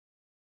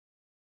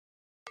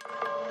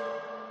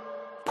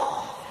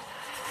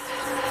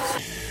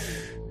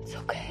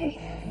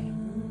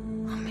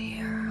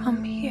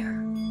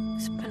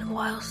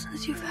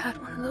Suppose you've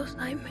had one of those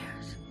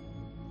nightmares.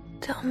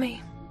 Tell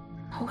me,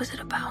 what was it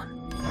about?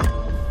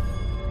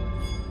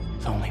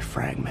 It's only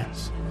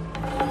fragments.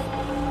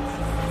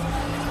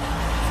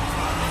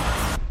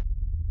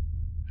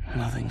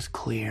 Nothing's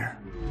clear.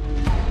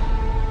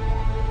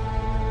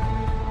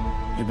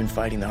 We've been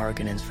fighting the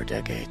Harkonnens for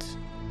decades.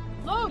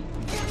 Look!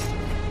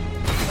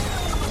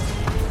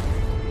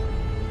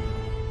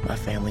 My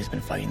family's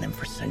been fighting them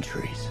for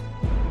centuries.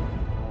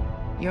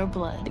 Your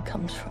blood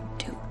comes from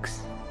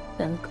dukes,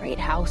 then great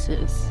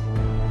houses.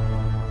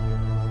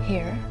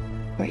 Here,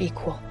 we're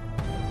equal.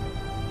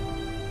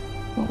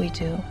 What we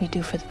do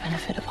for the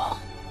benefit of all.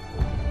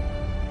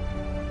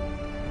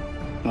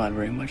 Well, I'd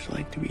very much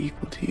like to be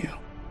equal to you.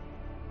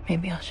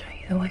 Maybe I'll show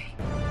you the way.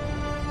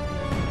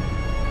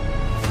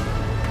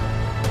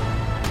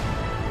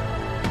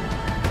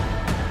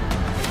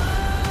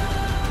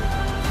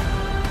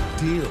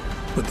 Deal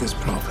with this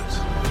prophet.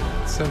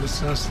 Send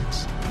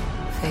assassins.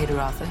 Fade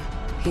Rother.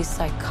 He's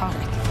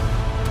psychotic.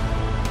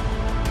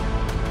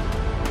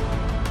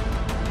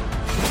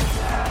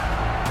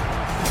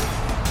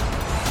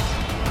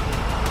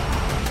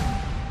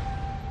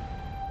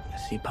 I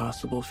see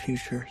possible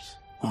futures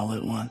all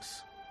at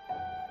once.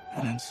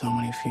 And in so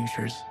many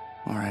futures,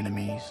 our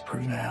enemies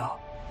prevail.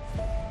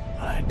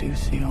 But I do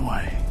see a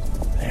way.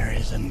 There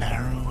is a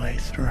narrow way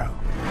through.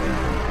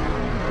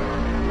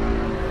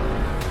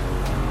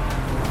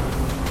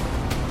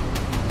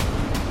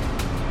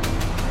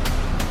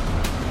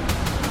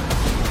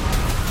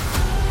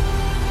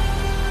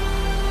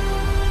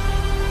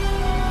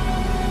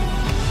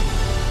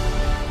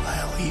 My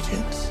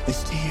allegiance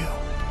is to you.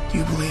 Do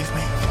you believe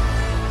me?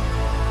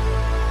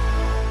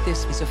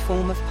 This is a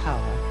form of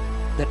power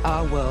that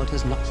our world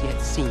has not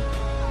yet seen.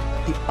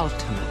 The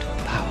ultimate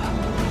power.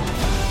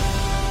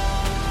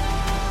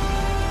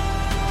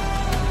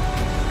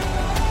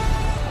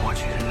 I want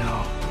you to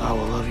know I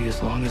will love you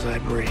as long as I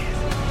breathe.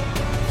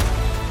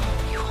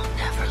 You will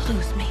never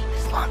lose me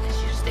as long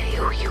as you stay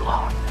who you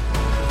are.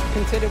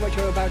 Consider what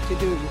you're about to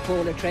do,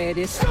 Paul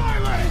Atreides.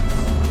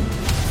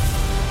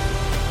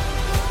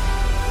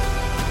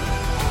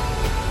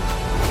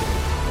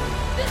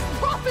 This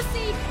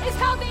prophecy is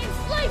how they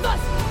enslave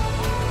us!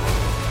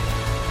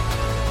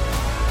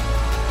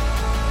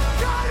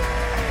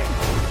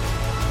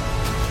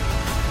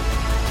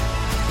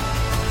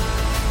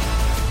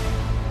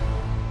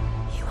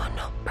 You are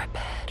not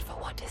prepared for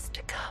what is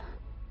to come.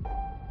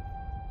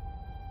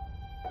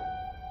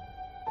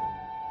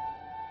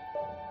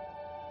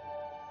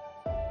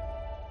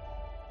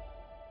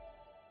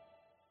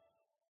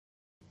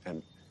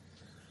 And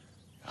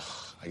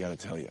I gotta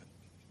tell you,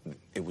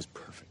 it was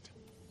perfect.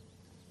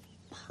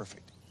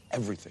 Perfect.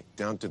 Everything,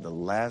 down to the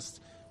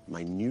last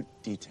minute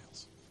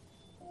details.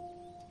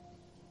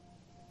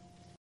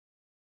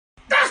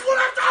 That's what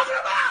I'm talking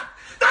about!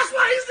 That's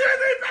why he's the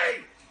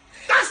MVP!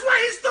 That's why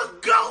he's the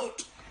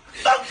GOAT!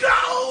 The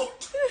GOAT!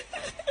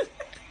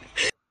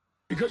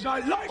 Because I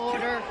like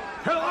him. And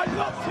I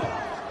love him.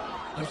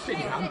 I'm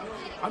sitting here,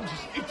 I'm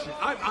just itching.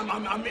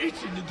 I'm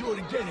itching to do it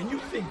again. And you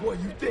think what?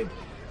 You think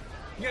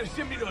you're gonna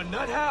send me to a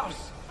nut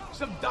house?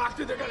 Some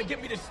doctor, they're gonna get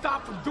me to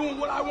stop from doing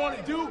what I want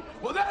to do?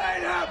 Well, that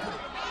ain't happening.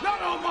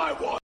 Not on my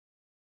watch.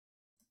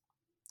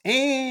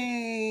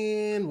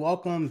 And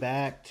welcome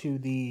back to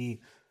the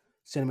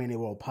Cinemania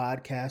World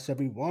Podcast,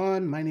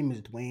 everyone. My name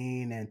is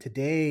Dwayne, and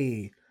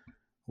today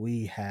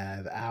we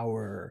have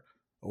our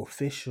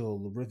official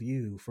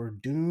review for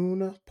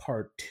Dune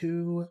Part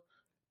 2,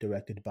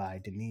 directed by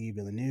Denis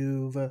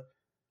Villeneuve.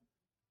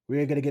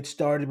 We're going to get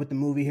started with the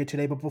movie here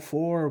today, but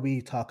before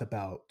we talk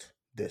about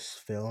this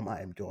film,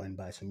 I am joined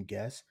by some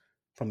guests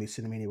from the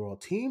Cinemania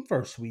World team.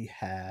 First, we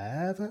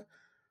have...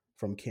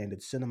 from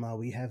Candid Cinema,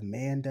 we have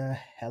Manda.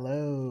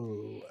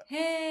 Hello.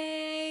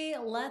 Hey,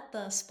 let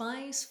the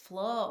spice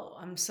flow.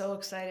 I'm so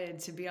excited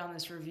to be on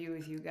this review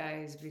with you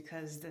guys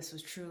because this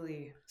was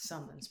truly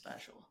something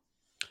special.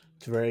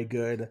 It's very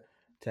good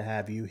to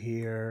have you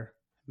here,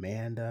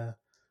 Manda.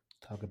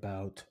 Talk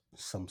about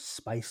some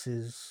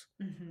spices.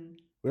 Mm-hmm.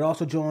 We're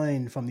also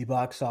joined from the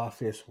Box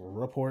Office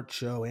Report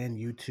Show and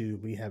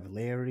YouTube. We have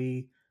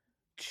Larry,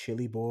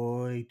 Chili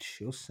Boy,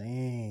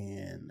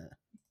 Chilsan.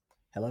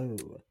 Hello.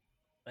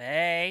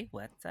 Hey,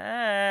 what's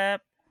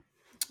up?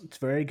 It's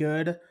very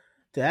good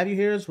to have you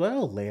here as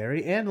well,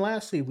 Larry. And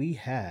lastly, we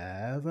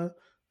have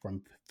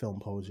from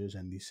Film Posers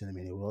and the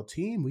Cinemania World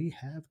team, we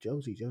have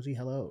Josie. Josie,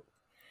 hello.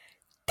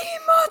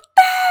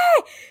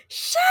 Timothée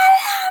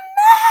Chalamet!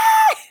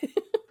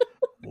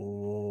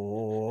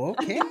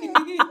 Okay.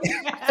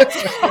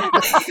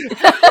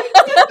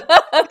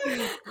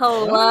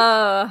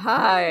 Hello,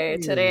 hi.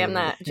 Today I'm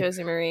not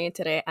Josie Marie.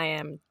 Today I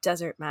am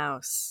Desert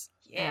Mouse.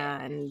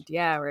 Yeah. And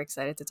yeah, we're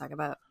excited to talk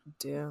about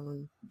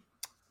Dune.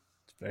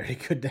 It's very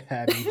good to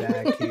have you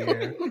back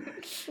here,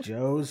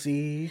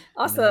 Josie.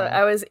 Also,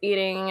 I was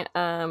eating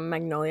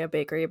Magnolia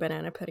Bakery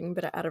banana pudding,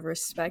 but out of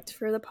respect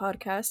for the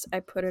podcast,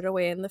 I put it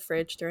away in the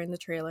fridge during the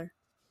trailer.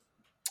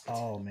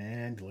 Oh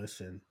man,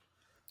 listen.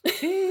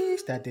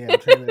 Jeez, that damn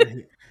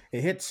trailer.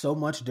 It hit so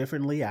much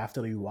differently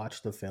after you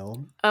watched the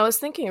film. I was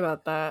thinking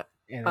about that.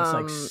 And it's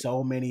like Um,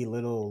 so many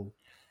little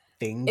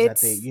things that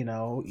they,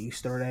 it's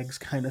Easter eggs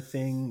kind of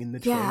thing in the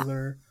yeah.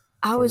 trailer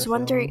I for the was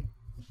wondering. film.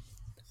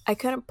 I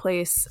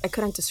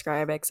couldn't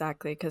describe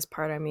exactly because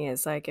part of me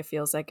is like, it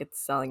feels like it's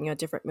selling you a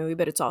different movie,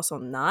 but it's also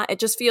not. It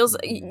just feels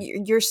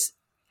Mhm.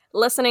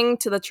 listening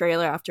to the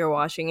trailer after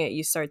watching it,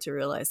 you start to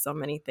realize so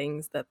many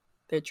things that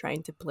they're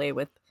trying to play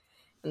with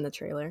in the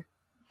trailer.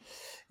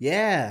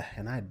 Yeah,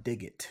 and I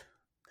dig it.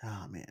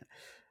 Oh man.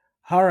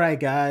 All right,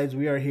 guys,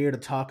 we are here to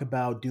talk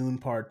about Dune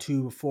Part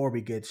 2. Before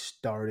we get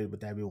started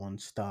with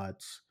everyone's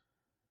thoughts,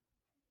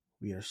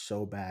 we are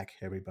so back,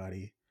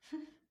 everybody.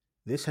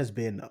 This has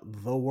been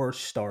the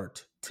worst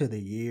start to the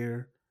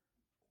year.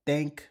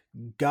 Thank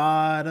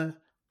God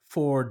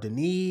for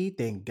Denis.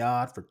 Thank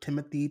God for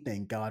Timothy.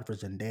 Thank God for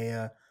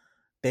Zendaya.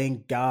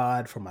 Thank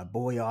God for my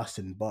boy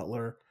Austin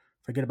Butler.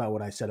 Forget about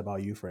what I said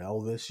about you for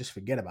Elvis. Just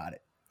forget about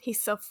it.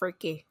 He's so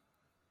freaky.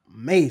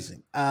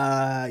 Amazing.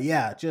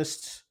 Yeah,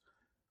 just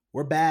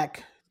we're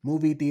back.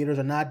 Movie theaters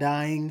are not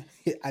dying.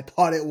 I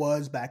thought it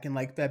was back in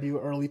like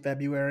February, early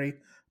February,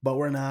 but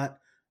we're not.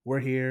 We're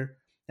here,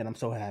 and I'm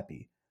so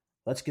happy.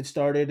 Let's get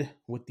started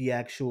with the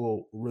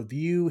actual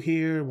review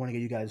here. I want to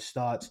get you guys'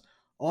 thoughts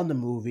on the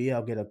movie.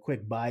 I'll get a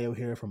quick bio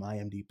here from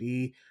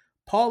IMDb.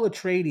 Paul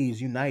Atreides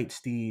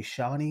unites with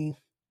Shawnee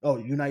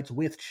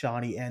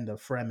and the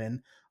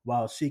Fremen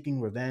while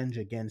seeking revenge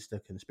against the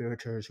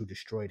conspirators who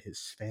destroyed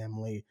his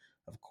family.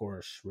 Of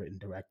course, written,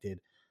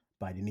 directed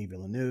by Denis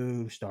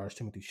Villeneuve, stars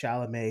Timothy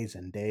Chalamet,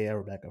 Zendaya,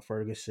 Rebecca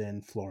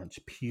Ferguson, Florence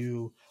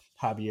Pugh,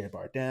 Javier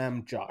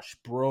Bardem, Josh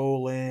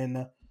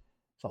Brolin.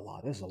 It's a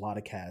lot. There's a lot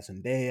of cast.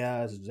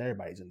 Zendaya,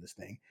 everybody's in this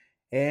thing.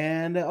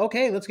 And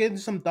okay, let's get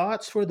into some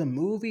thoughts for the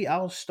movie.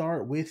 I'll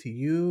start with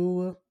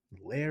you,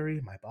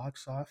 Larry, my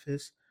box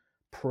office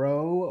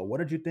pro. What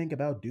did you think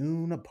about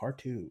Dune Part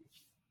 2?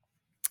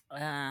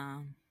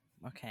 Um.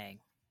 Okay.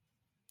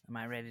 Am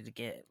I ready to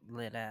get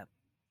lit up?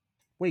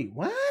 Wait,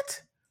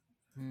 what?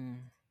 Hmm.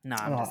 No,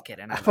 I'm Oh, just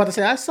kidding. I was I'm about not to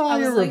say, ready. I saw I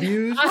your was like,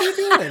 reviews. What are you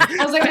doing?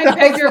 I was like, I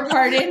beg your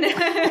pardon.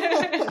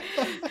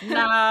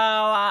 No,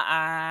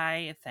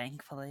 I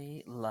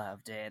thankfully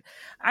loved it.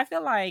 I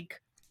feel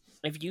like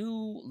if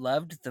you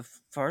loved the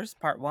first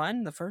part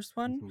one, the first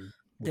one, Mhm.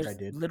 Which I there's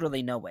did.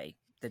 literally no way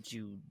that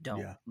you don't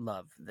Yeah.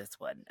 love this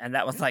one. And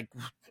that was like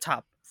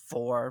top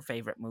 4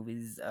 favorite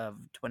movies of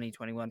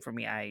 2021 for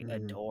me. I Mhm.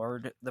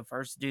 adored the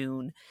first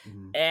Dune.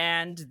 Mhm.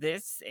 And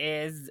this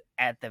is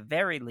at the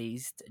very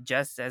least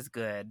just as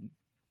good.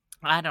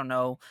 I don't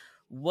know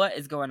what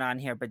is going on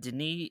here, but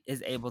Denis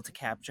is able to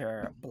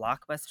capture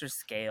blockbuster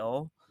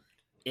scale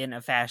in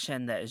a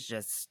fashion that is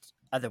just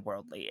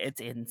otherworldly.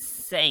 It's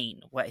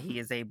insane what he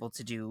is able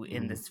to do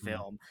in this Mhm.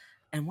 film.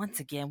 And once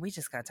again, we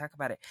just got to talk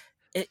about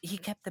it. He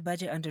kept the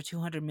budget under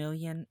 200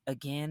 million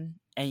again,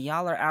 and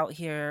y'all are out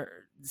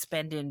here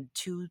spending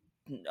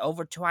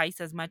over twice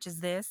as much as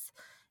this.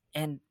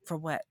 And for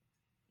what?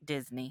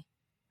 Disney.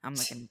 I'm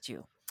looking at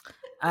you.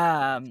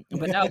 But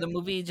no, the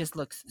movie just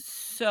looks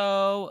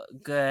so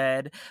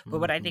good. But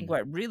what I think Mhm.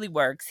 what really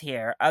works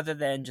here, other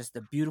than just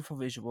the beautiful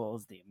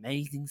visuals, the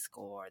amazing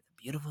score, the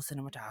beautiful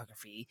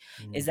cinematography,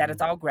 is that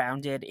it's Mhm. all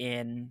grounded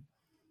in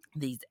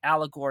these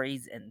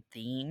allegories and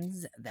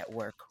themes that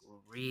work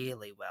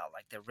really well.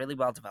 Like they're really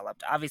well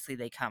developed. Obviously,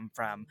 they come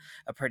from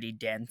a pretty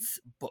dense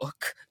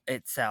book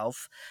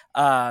itself,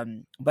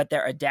 but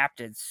they're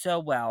adapted so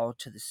well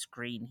to the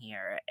screen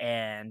here,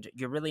 and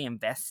you're really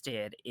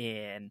invested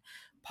in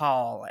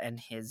Paul and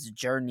his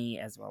journey,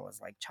 as well as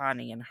like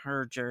Chani and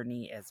her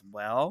journey as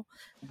well.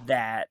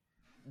 That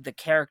the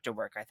character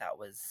work I thought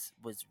was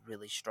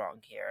really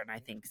strong here, and I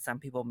think some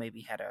people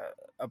maybe had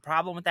a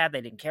problem with that.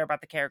 They didn't care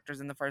about the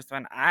characters in the first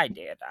one. I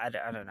did. I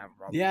don't have a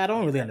problem Yeah, I with don't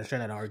any of really it.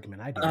 understand that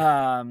argument. I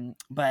do.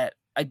 But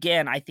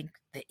again, I think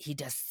that he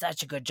does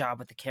such a good job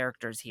with the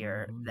characters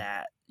here Mhm.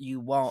 that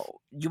you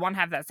won't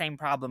have that same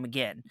problem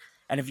again.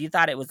 And if you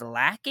thought it was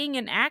lacking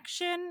in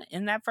action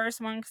in that first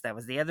one, because that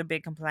was the other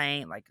big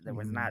complaint, like there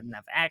was Mhm. not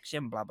enough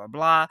action, blah blah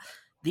blah.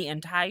 The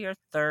entire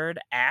third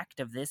act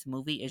of this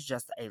movie is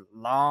just a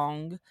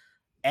long,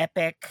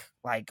 epic,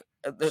 like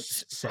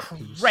it's Set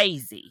piece.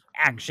 crazy Mhm.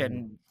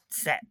 action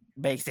set,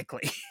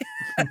 basically.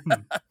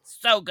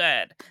 So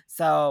good.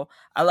 So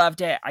I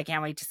loved it. I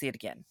can't wait to see it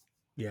again.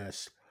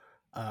 Yes.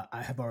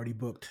 I have already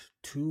booked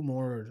two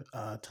more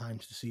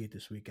times to see it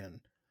this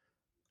weekend.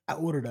 I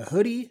ordered a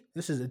hoodie.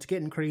 It's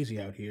getting crazy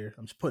out here.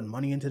 I'm just putting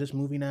money into this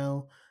movie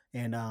now.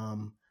 And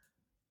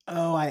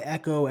oh, I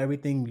echo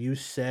everything you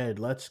said.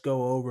 Let's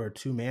go over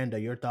to Manda,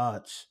 your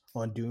thoughts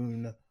on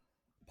Dune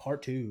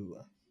Part 2.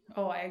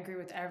 Oh, I agree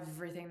with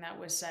everything that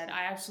was said.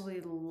 I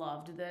absolutely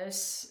loved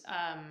this.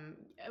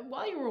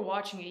 While you were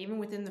watching it, even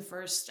within the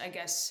first, I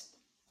guess,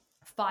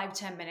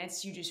 5-10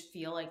 minutes, you just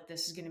feel like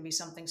this is going to be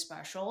something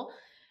special.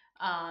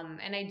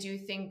 And I do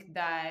think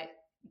that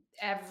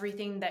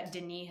everything that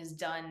Denis has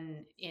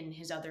done in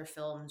his other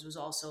films was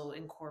also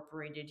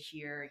incorporated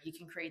here. He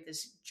can create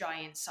this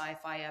giant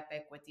sci-fi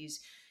epic with these,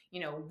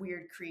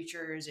 weird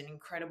creatures and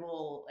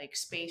incredible like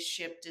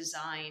spaceship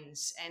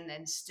designs, and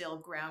then still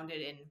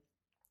grounded in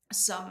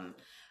some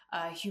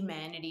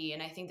humanity.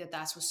 And I think that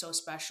that's what's so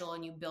special.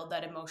 And you build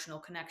that emotional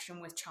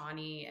connection with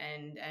Chani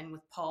and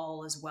with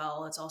Paul as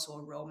well. It's also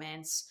a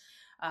romance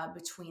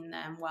between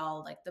them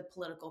while like the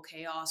political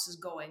chaos is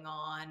going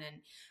on.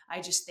 And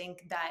I just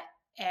think that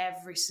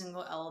every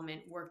single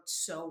element worked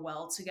so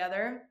well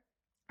together.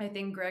 I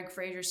think Greg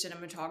Fraser's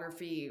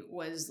cinematography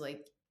was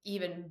like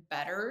even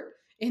better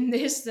in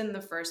this than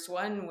the first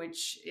one,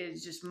 which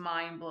is just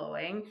mind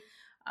blowing.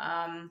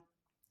 Um,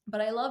 but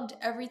I loved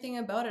everything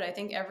about it. I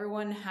think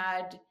everyone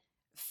had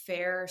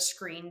fair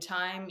screen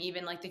time,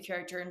 even like the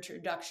character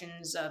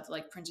introductions of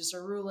like Princess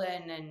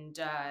Arulin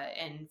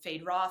and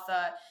Fade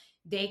Rotha.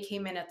 They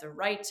came in at the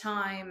right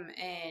time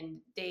and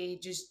they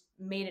just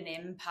made an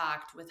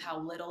impact with how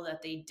little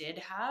that they did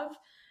have.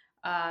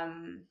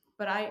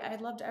 But I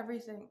loved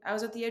everything. I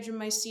was at the edge of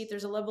my seat.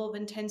 There's a level of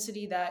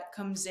intensity that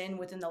comes in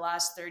within the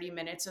last 30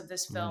 minutes of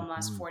this film,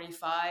 last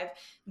 45,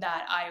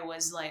 that I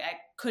was like, I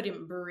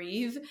couldn't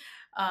breathe.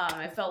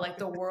 I felt like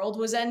the world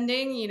was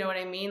ending. You know what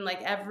I mean?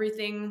 Like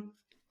everything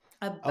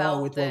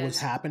about with this. what was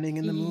happening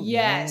in the movie.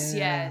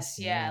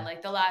 Yeah.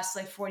 Like the last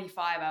like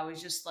 45, I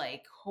was just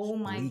like, oh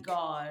my Bleak.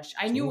 gosh.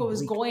 I It's a knew little what was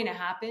bleak. going to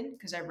happen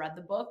because I read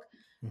the book.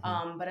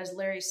 Mhm. But as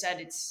Larry said,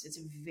 it's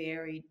a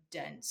very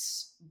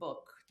dense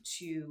book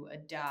to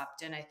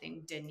adapt, and I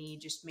think Denis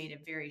just made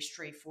it very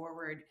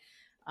straightforward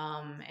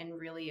and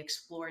really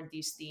explored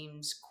these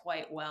themes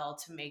quite well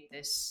to make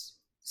this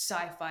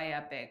sci-fi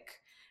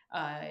epic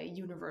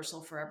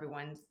universal for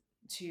everyone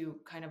to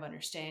kind of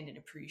understand and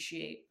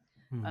appreciate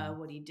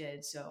what he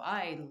did. So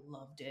I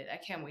loved it. I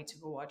can't wait to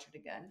go watch it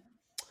again.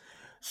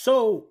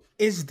 So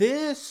is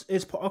this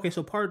is okay?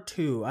 So part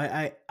two,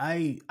 I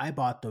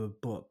bought the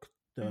book.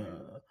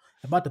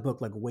 I bought the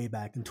book like way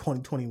back in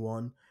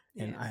 2021,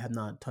 and Yeah. I have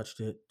not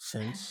touched it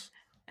since.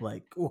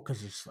 Like, well,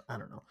 because it's I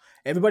don't know.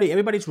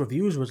 Everybody's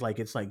reviews was like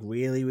it's like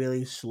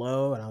really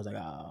slow, and I was like,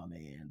 oh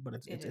man, but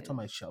it's on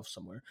my shelf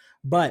somewhere.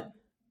 But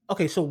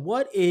okay, so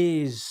what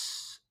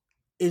is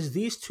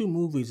these two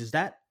movies? Is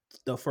that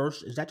the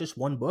first? Is that just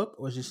one book,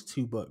 or is this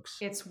two books?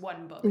 It's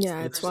one book.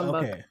 Yeah, the it's first one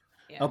book. Okay.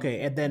 Yeah. Okay,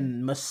 and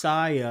then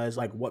Messiah is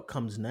like what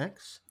comes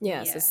next.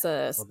 Yes, it's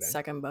the Okay.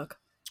 second book.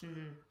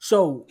 Mm-hmm.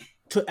 So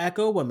to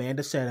echo what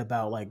Amanda said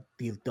about like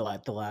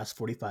the last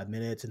 45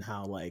 minutes and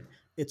how like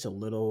it's a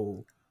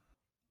little,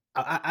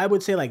 I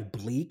would say like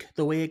bleak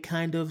the way it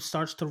kind of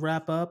starts to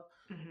wrap up,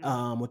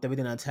 with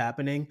everything that's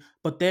happening.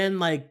 But then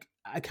like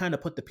I kind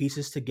of put the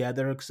pieces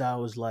together because I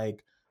was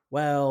like,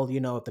 well, you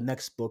know, if the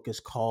next book is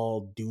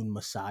called Dune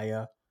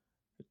Messiah,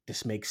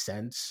 this makes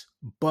sense.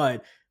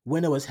 But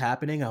when it was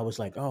happening, I was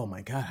like, oh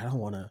my god, I don't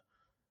want to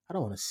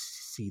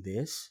see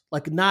this.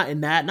 Like not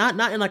in that,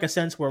 not in like a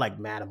sense where like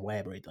Madam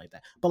Web or anything like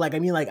that. But like I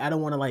mean, like I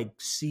don't want to like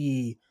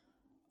see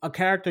a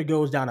character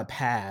goes down a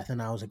path,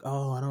 and I was like,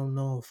 oh, I don't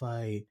know if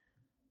I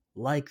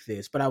like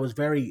this. But I was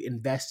very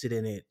invested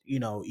in it, you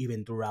know,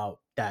 even throughout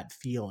that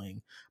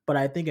feeling. But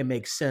I think it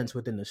makes sense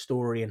within the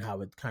story and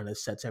how it kind of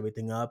sets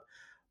everything up.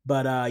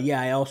 But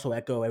yeah, I also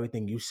echo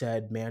everything you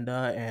said,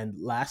 Manda. And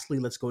lastly,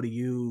 let's go to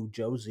you,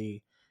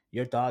 Josie.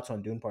 Your thoughts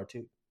on Dune Part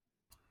Two?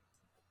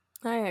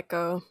 I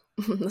echo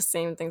the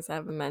same things that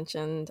have been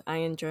mentioned. I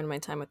enjoyed my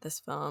time with this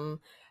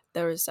film.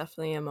 There was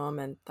definitely a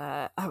moment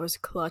that I was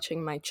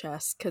clutching my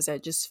chest because I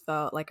just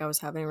felt like I was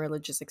having a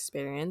religious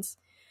experience.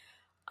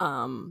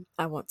 I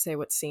won't say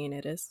what scene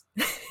it is.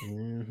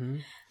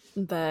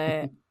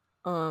 But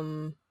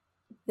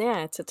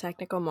yeah, it's a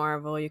technical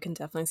marvel. You can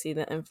definitely see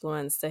the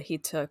influence that he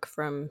took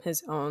from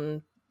his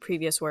own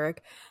previous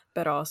work,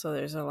 but also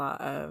there's a lot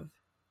of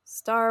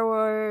Star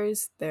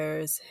Wars,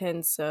 there's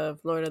hints of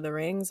Lord of the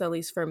Rings, at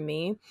least for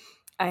me.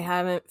 I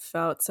haven't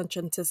felt such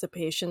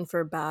anticipation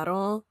for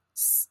battle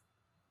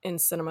in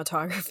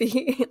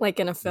cinematography, like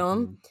in a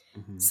film,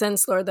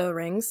 since Lord of the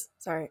Rings.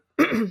 Sorry.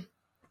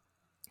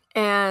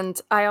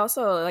 And I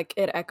also like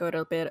it echoed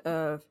a bit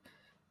of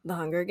the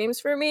Hunger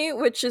Games for me,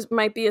 which is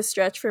might be a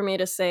stretch for me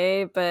to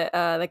say, but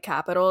the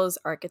Capitol's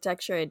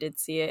architecture, I did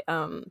see it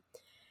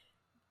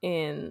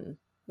in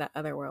that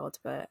other world,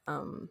 but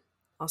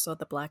also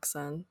the Black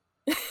Sun.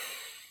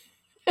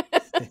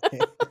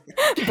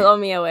 Blow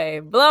me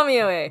away.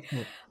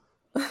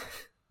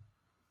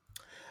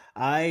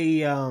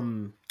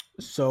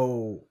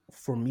 So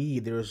for me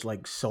there's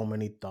like so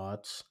many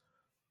thoughts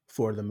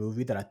for the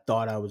movie that I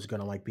thought I was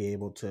gonna like be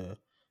able to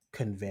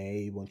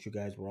convey once you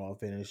guys were all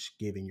finished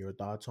giving your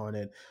thoughts on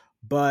it.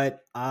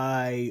 But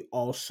I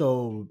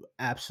also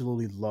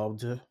absolutely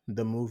loved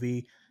the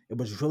movie. It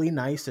was really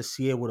nice to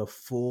see it with a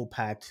full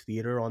packed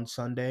theater on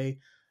Sunday.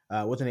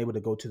 I wasn't able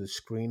to go to the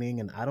screening,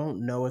 and I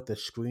don't know if the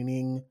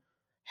screening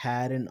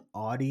had an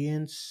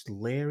audience.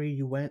 Larry,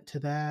 you went to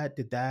that?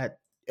 Did that?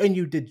 And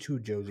you did too,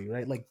 Josie,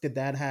 right? Like, did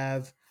that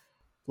have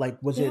like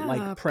was it like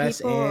Yeah, press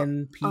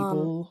and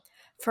people?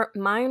 For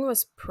mine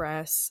was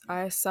press.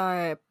 I saw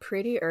it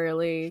pretty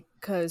early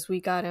because we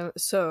got in.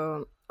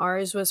 So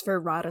ours was for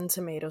Rotten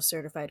Tomatoes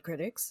certified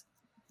critics.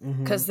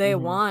 because they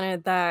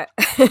wanted that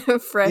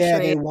fresh Yeah,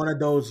 rate. they wanted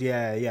those.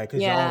 Yeah,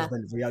 because Yeah.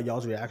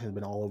 y'all's reaction has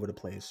been all over the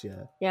place.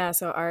 Yeah. Yeah,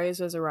 so Ari's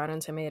was a Rotten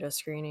Tomato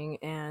screening,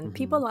 and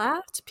people Mhm.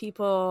 laughed.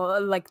 People,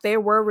 like, there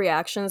were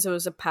reactions. It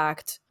was a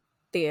packed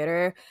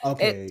theater.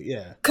 Okay. It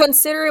Yeah.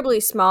 considerably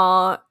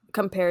small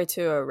compared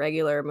to a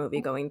regular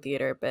movie going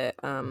theater, but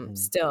Mhm.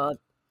 still,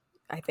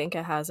 I think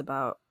it has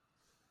about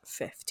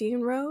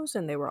 15 rows,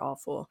 and they were all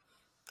full.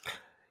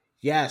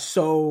 Yeah.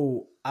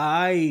 So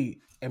I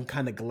am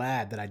kind of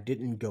glad that I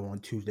didn't go on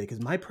Tuesday because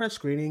my press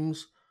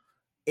screenings,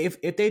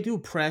 if they do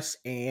press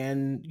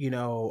and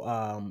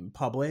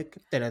public,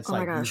 then it's Oh my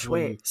like gosh,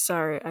 usually wait,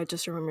 sorry, I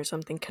just remembered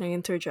something. Can I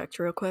interject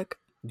real quick?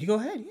 you go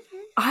ahead.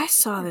 I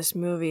saw this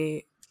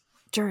movie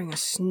during a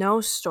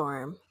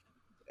snowstorm.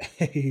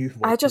 You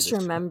I went through just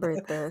this.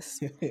 remembered this.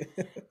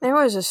 There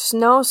was a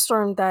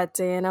snowstorm that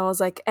day, and I was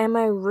like, am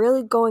I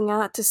really going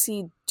out to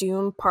see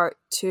Dune Part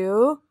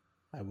 2?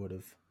 I would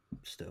have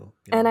still.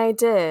 And I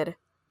did.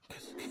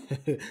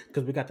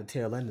 Because we got the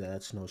tail end of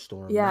that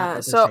snowstorm. Not Yeah, at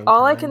the so same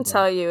all I time, can but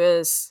tell you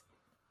is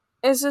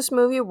this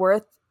movie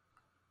worth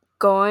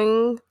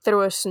going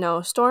through a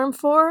snowstorm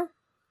for?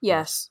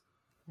 Yes.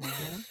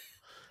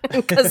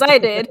 Because I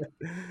did.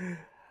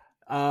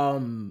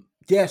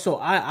 Yeah, so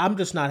I'm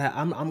just not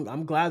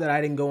I'm glad that I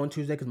didn't go on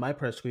Tuesday because my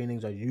press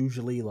screenings are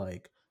usually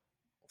like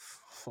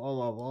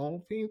full of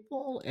old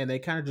people and they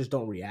kind of just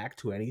don't react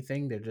to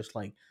anything. They're just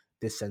like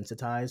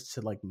desensitized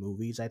to like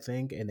movies, I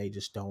think, and they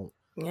just don't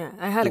Yeah,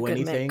 I had a do good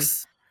anything.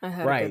 mix. I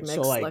had a good Right. So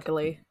mix, like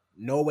luckily.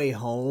 No Way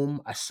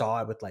Home, I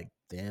saw it with like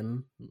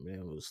them.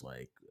 It was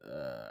like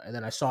and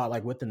then I saw it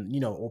like with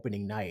the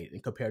opening night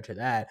and compared to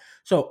that.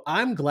 So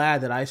I'm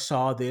glad that I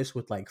saw this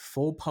with like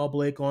full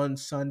public on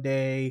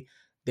Sunday.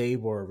 They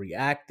were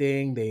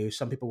reacting.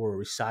 Some people were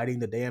reciting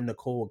the damn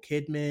Nicole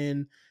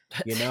Kidman.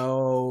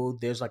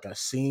 There's like a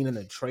scene in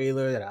the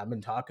trailer that I've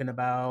been talking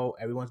about.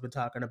 Everyone's been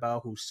talking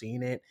about who's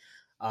seen it.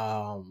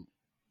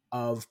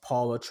 Of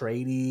Paul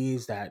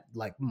Atreides that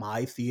like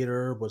my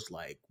theater was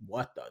like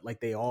what the like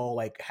they all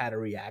like had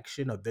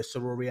a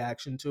visceral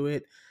reaction to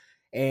it.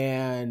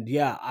 And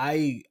yeah,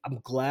 I'm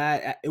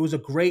glad it was a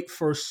great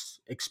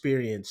first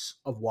experience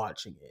of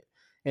watching it.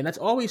 And that's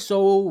always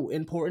so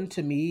important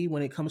to me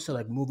when it comes to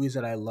like movies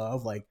that I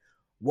love. Like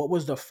what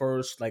was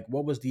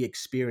the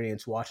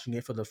experience watching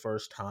it for the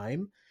first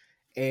time?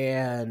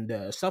 And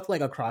stuff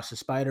like Across the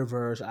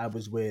Spider-Verse, I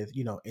was with,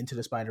 Into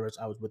the Spider-Verse,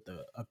 I was with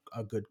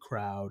a good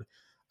crowd.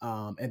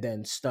 And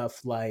then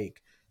stuff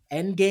like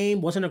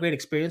Endgame wasn't a great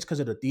experience because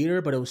of the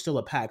theater, but it was still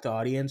a packed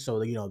audience, so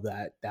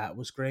that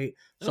was great.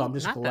 So Ooh, I'm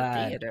just not the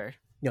glad. theater.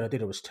 The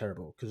theater was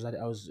terrible because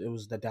it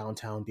was the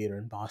downtown theater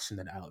in Boston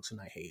that Alex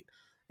and I hate,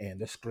 and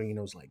the screen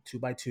was like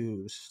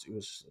 2x2. It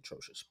was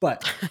atrocious,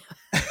 but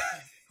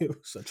it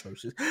was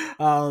atrocious.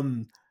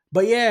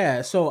 But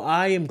yeah, so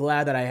I am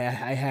glad that I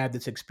had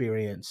this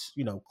experience,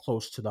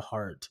 close to the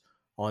heart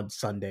on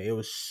Sunday. It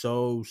was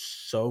so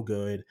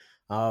good.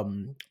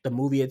 The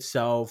movie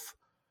itself,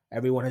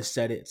 everyone has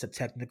said it's a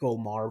technical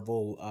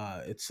marvel.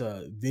 It's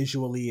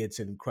visually, it's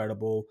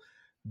incredible.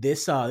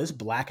 This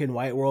black and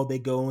white world they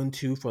go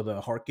into for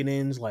the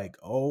Harkonnens, like,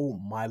 oh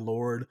my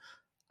lord.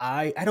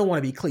 I don't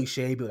want to be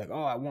cliche, be like,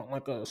 oh, I want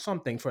like a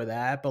something for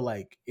that. But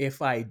like, if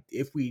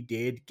we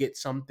did get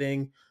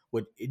something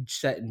with it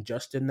set in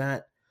just in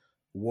that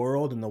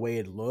world and the way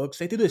it looks,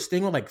 they do this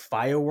thing with like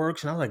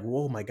fireworks, and I was like,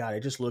 whoa, my god,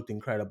 it just looked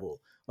incredible.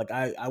 Like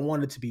I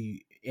wanted to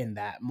be in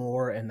that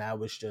more, and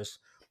that's just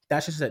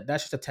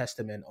a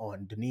testament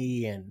on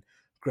Denis and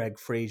Greg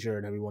Fraser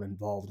and everyone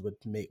involved with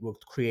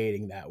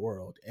creating that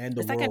world and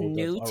the It's like a world of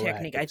new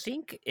technique. I Arrakis.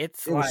 think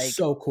it's It was like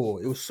so cool.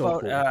 It was so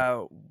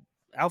cool.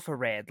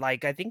 infrared.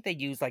 Like I think they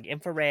use like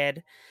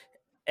infrared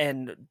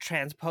and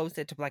transpose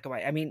it to black and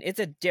white. I mean, it's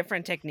a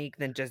different technique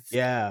than just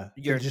Yeah,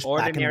 your just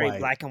black and ordinary white.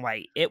 black and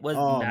white. It was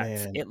Oh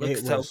nuts. man, It it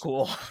looks so was.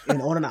 cool.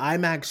 And on an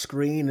IMAX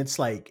screen, it's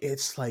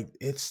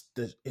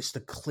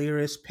the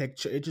clearest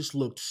picture. It just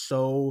looked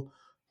so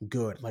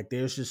good. Like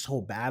there's this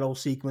whole battle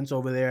sequence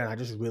over there, and I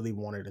just really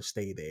wanted to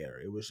stay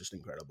there. It was just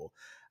incredible.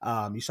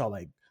 You saw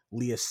like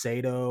Leah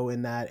Sado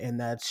in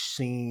that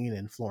scene,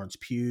 and Florence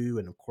Pugh,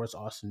 and of course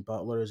Austin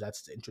Butler's.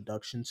 That's the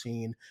introduction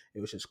scene.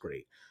 It was just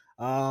great.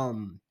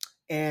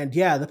 And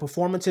yeah, the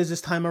performances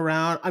this time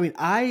around. I mean,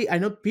 I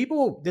know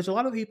people. There's a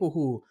lot of people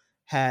who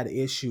had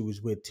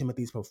issues with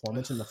Timothy's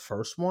performance in the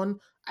first one.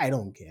 I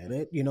don't get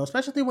it,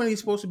 especially when he's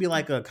supposed to be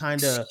like a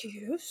kind of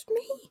Excuse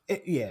me?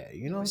 yeah,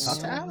 It was talk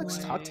to so Alex,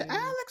 annoying.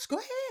 Go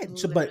ahead.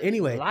 So, but A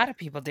anyway, lot of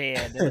people did.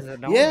 It was yeah.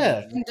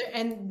 annoying.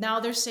 And now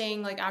they're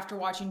saying, like, after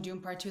watching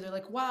Doom Part 2, they're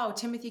like, wow,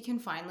 Timothy can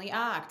finally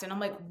act. And I'm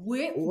like,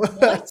 wait,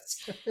 what?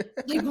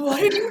 Like,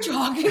 what are you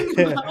talking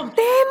about?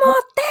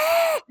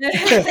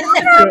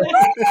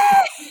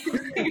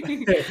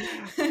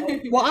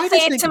 Well, I Say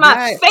just it think to my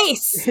that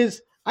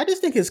face. I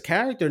just think his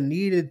character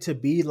needed to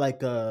be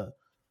like a,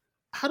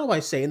 how do I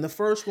say? In the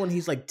first one,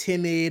 he's like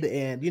timid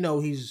and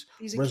he's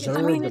He's a kid. reserved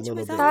I mean, a little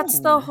bit. that's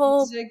the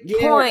whole He's a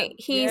Yeah, point.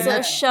 He's yeah.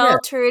 a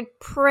sheltered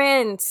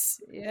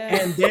prince.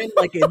 Yeah. And then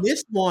like in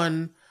this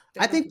one,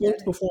 I Different think both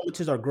kid.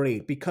 performances are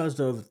great because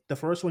of the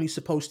first one. He's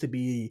supposed to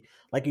be,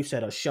 like you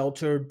said, a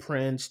sheltered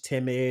prince,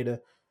 timid,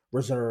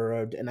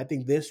 reserved, and I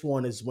think this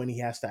one is when he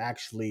has to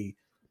actually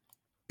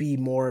be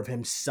more of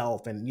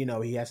himself, and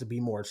he has to be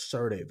more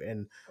assertive.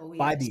 And Oh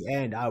by yes. the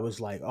end, I was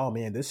like, oh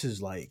man, this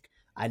is like,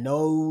 I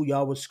know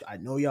y'all,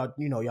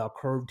 y'all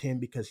curved him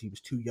because he was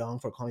too young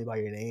for Call Me by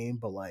Your Name,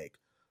 but like,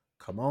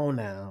 come on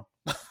now,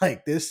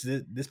 like this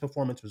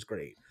performance was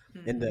great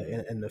in the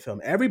Mhm. in the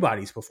film.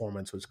 Everybody's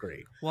performance was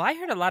great. Well, I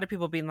heard a lot of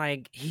people being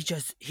like, he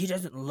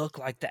doesn't look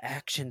like the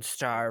action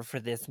star for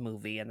this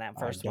movie and that I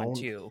first one don't,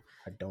 too.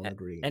 I don't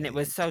agree, And it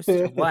was man.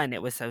 so one,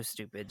 it was so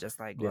stupid. Just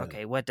like, Yeah.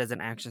 okay, what does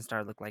an action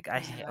star look like? Oh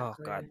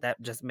Exactly. god,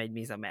 that just made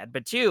me so mad.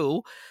 But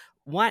two,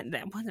 one,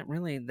 that wasn't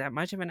really that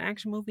much of an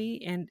action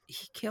movie, and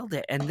he killed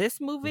it. And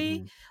this movie,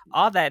 Hmm.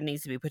 all that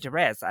needs to be put to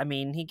rest. I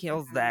mean, he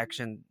kills the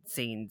action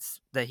scenes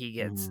that he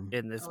gets Hmm.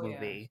 in this Oh yeah.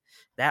 movie.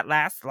 That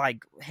last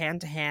like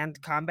hand to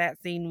hand combat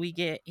scene we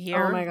get Oh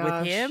here my with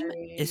gosh. him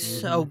is Hmm.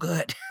 so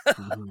good.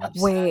 Hmm.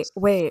 Wait, Obsessed.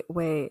 wait,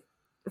 wait.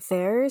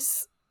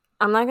 There's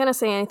I'm not gonna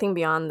say anything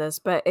beyond this,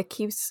 but it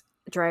keeps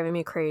driving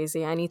me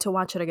crazy. I need to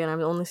watch it again. I've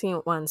only seen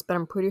it once, but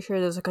I'm pretty sure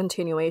there's a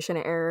continuation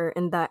error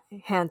in that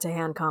hand to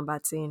hand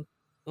combat scene.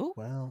 Ooh.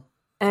 Well,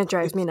 And it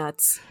drives me it's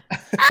nuts.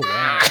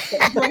 wow.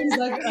 He's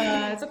like,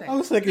 it's I okay.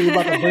 was thinking you're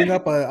about to bring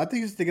up a. I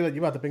think you're thinking that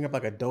you're about to bring up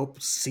like a dope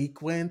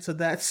sequence of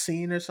that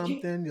scene or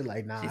something. You're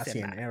like, nah, She I said see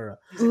an not. error.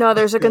 No,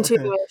 there's a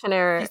continuation She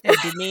error. said,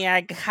 Denise,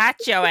 I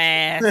got your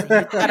ass. You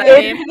thought I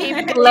It's didn't peep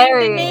it in,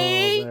 Larry. Oh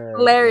Denise? man,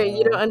 Larry,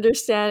 you don't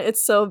understand.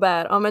 It's so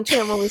bad. I'll mention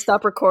it when we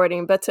stop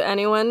recording, but to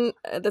anyone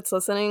that's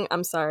listening,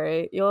 I'm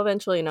sorry. You'll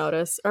eventually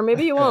notice. Or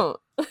maybe you won't.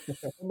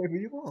 maybe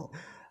you won't.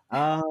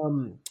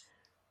 Um,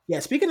 yeah.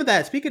 Speaking of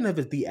that, speaking of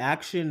it, the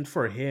action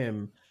for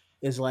him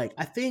is like,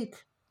 I think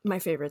My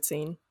favorite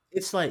scene.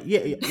 it's like,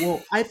 yeah.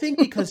 Well, I think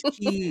because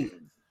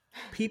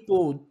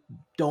people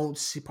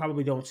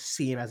probably don't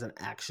see him as an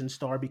action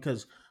star,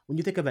 because when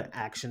you think of an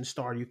action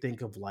star, you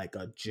think of like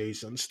a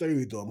Jason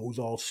Statham who's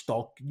all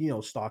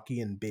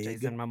stocky and big.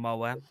 Jason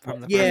Momoa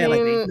from the I first Yeah, like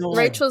movie. mean, all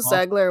Rachel buff.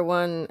 Zegler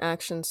won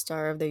Action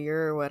Star of the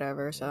Year or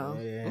whatever, so.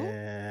 Ooh.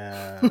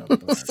 Yeah,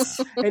 but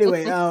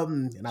anyway, and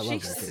I love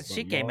Rachel, but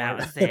She came out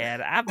Lord, and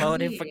said, I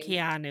voted for Me.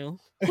 Keanu.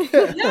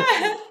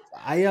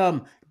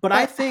 but But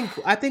I think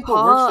what works for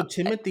Paul,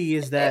 Timothy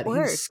is it that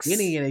he's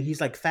skinny works. and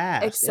he's like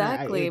fast, and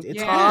Exactly. it's good.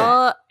 Yeah.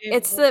 Paul, It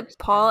it's that works.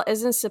 Yeah. Paul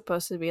isn't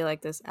supposed to be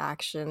like this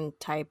action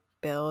type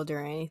build or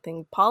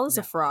anything. Paul is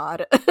a No.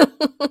 fraud.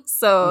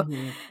 So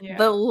Hmm. the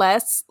Yeah.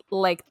 less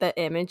like the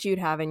image you'd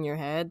have in your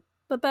head,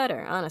 the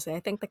better. Honestly, I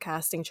think the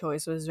casting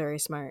choice was very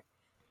smart.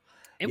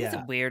 It was a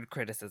Yeah. weird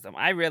criticism.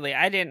 I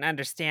didn't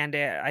understand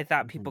it. I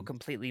thought people Hmm.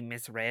 completely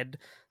misread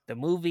the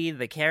movie,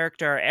 the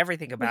character,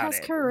 everything He about has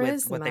it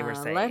with what they were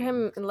charisma.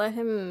 saying. Let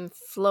him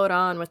float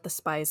on with the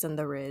spice and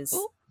the riz.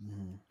 Ooh,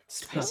 Hmm. Not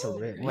Spice the of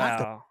the red, not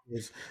the well,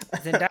 is.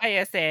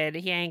 Zendaya said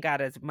he ain't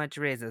got as much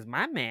riz as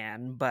my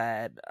man,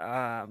 but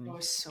It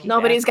was so keep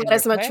Nobody's good. got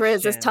asking the as much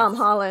riz as questions. Tom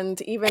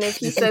Holland, even if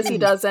he says he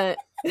doesn't.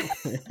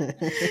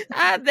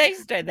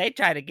 They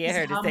tried to get He's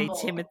her to say humble.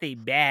 Timothy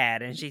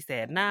bad, and she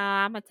said,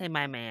 "Nah, I'm gonna say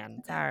my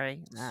man.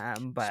 Sorry."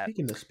 But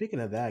Speaking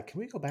of that, can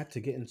we go back to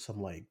getting some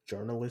like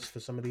journalists for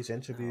some of these oh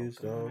interviews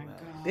Oh god, my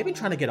though? well, They've been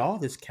trying to god. get all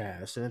this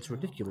cast, and it's oh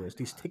my ridiculous.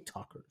 These god.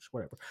 TikTokers,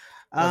 whatever.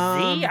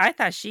 Well, Z, Um, I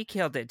thought she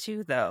killed it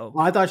too, though.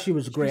 I thought she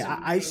was She great. was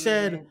I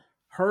said amazing.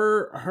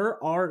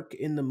 her arc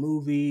in the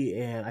movie,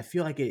 and I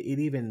feel like it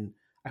even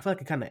I feel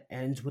like it kind of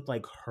ends with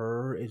like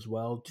her as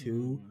well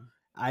too. Mhm.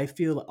 I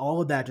feel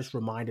all of that just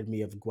reminded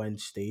me of Gwen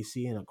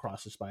Stacy in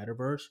Across the Spider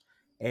Verse,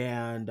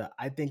 and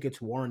I think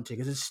it's warranted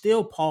because it's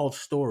still Paul's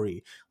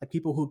story. Like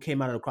people who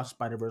came out of Across the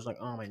Spider Verse, like,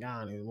 oh my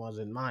god, it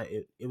wasn't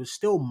it was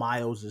still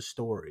Miles'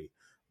 story,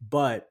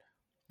 but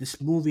this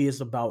movie is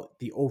about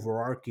the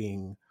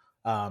overarching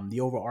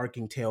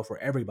tale for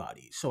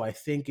everybody. So I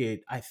think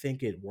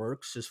it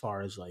works as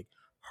far as like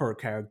her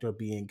character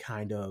being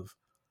kind of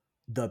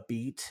the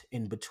beat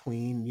in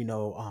between,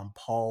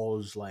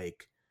 Paul's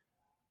like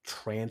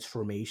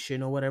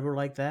transformation or whatever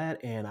like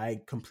that. And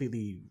I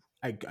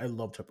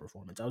loved her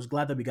performance. I was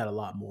glad that we got a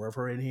lot more of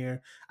her in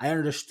here. I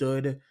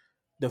understood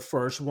the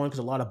first one because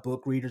a lot of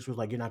book readers was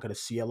like, you're not going to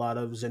see a lot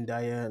of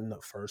Zendaya in the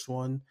first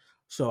one.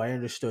 So I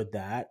understood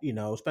that,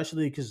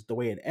 especially because the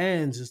way it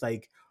ends is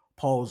like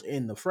Paul's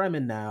in the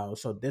Fremen now.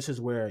 So this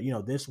is where,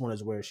 this one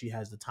is where she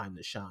has the time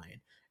to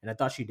shine. And I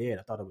thought she did.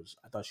 I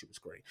thought she was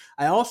great.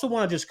 I also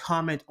want to just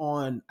comment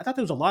on, I thought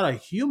there was a lot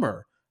of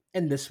humor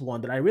in this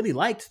one that I really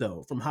liked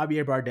though from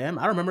Javier Bardem.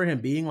 I don't remember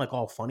him being like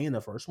all funny in the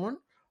first one,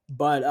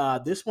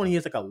 but this one he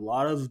has like a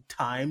lot of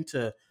time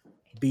to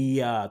be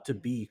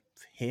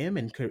him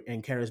and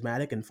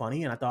charismatic and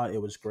funny, and I thought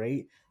it was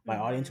great. My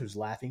audience Mhm. was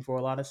laughing for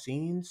a lot of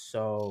scenes,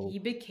 so He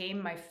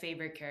became my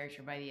favorite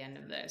character by the end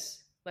of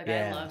this. Like I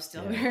yeah, love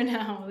yeah. Stillbear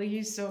now. Like,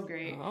 he's so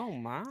great. Oh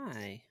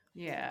my.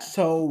 Yeah.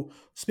 So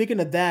speaking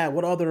of that,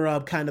 what other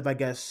kind of I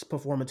guess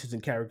performances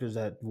and characters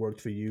that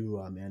worked for you,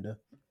 Amanda?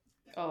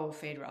 Oh,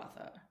 Fade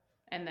Rotha.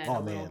 And then Oh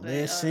a little man, bit of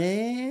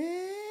listen.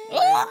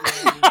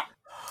 like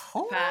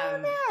Hold fam.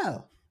 on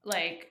now.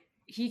 Like,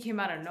 he came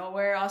out of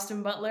nowhere,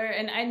 Austin Butler.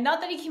 And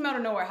not that he came out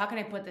of nowhere. How can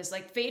I put this?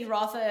 Like, Fade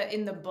Rotha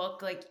in the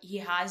book, like, he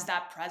has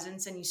that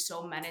presence and he's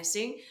so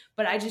menacing.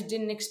 But I just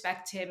didn't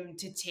expect him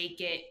to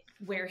take it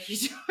where he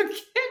took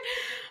it.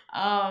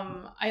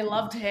 I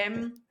loved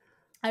him.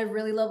 I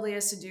really love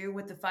Leia Sadu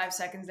with the 5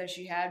 seconds that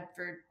she had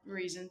for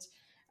reasons.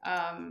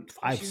 5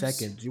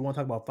 seconds. You want to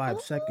talk about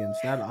 5 seconds?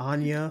 That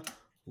Anya.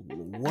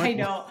 What? I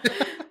know.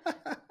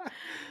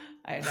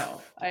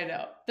 I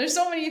know. There's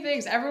so many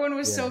things. Everyone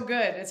was so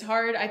good. It's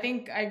hard. I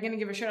think I'm going to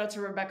give a shout out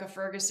to Rebecca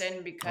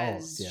Ferguson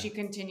because she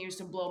continues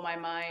to blow my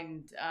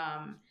mind.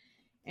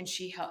 And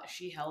she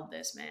held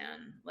this,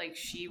 man. Like,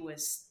 she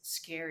was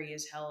scary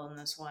as hell in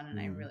this one, and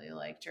I really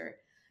liked her.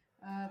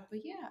 But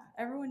yeah,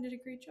 everyone did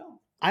a great job.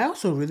 I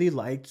also really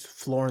liked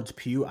Florence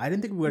Pugh. I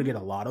didn't think we were gonna get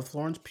a lot of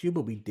Florence Pugh,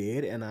 but we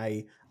did, and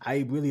I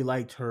really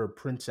liked her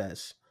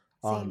princess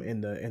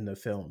in the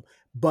film.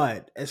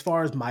 But as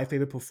far as my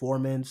favorite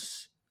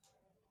performance,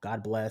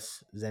 God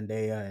bless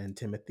Zendaya and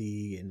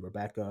Timothy and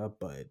Rebecca,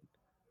 but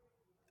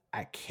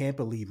I can't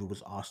believe it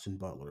was Austin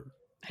Butler.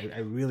 I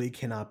really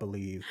cannot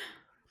believe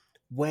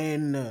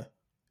when,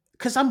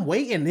 because I'm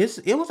waiting.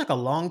 It was like a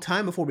long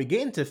time before we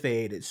get into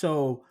Fade.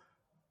 So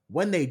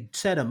when they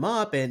set him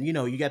up, and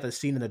you got the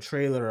scene in the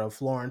trailer of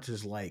Florence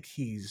is like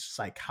he's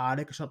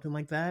psychotic or something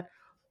like that.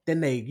 Then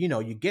they,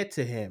 you get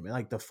to him, and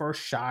like the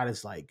first shot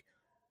is like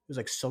there's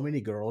like so many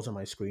girls on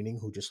my screening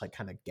who just like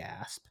kind of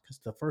gasp because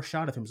the first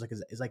shot of him is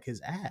like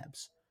his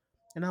abs,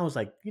 and I was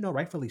like,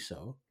 rightfully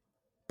so,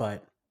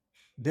 but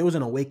there was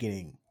an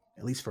awakening,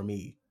 at least for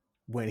me,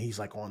 when he's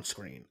like on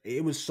screen.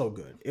 It was so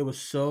good. It was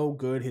so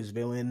good. His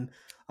villain,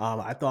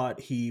 I thought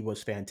he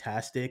was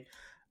fantastic.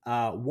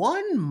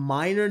 One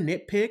minor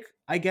nitpick,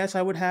 I guess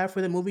I would have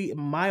for the movie.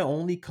 My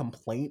only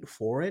complaint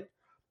for it,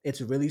 it's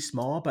really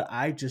small, but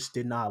I just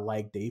did not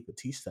like Dave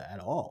Bautista at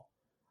all.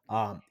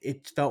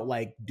 It felt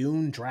like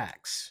Dune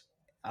Drax,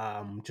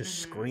 just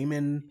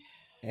screaming,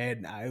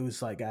 and I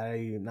was like,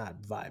 I'm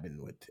not vibing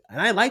with.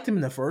 And I liked him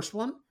in the first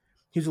one.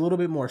 He's a little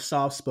bit more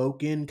soft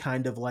spoken,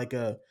 kind of like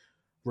a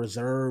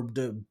reserved,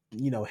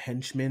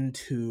 henchman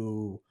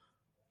to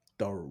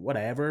the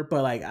whatever.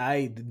 But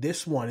like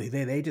this one,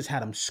 they just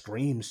had him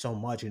scream so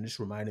much, and it just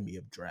reminded me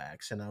of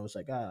Drax, and I was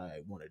like,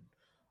 I wanted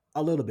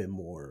a little bit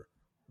more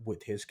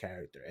with his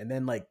character. And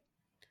then like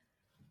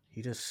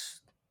he just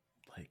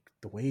like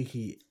the way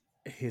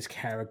his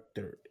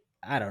character,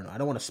 I don't know, I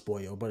don't want to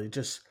spoil, but it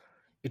just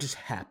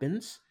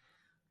happens.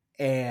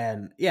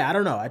 And yeah, I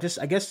don't know. I guess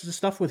the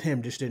stuff with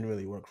him just didn't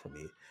really work for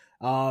me.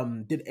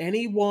 Did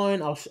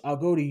anyone? I'll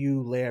go to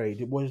you, Larry.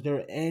 Was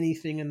there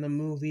anything in the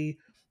movie?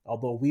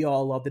 Although we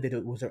all loved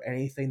it, was there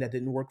anything that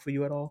didn't work for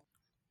you at all?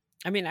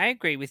 I mean, I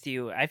agree with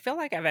you. I feel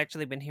like I've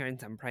actually been hearing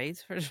some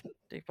praise for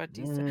Dave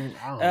Bautista,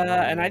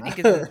 and I think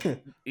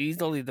it's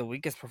easily the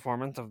weakest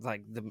performance of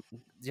like the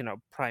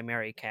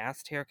primary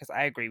cast here. Because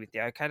I agree with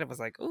you. I kind of was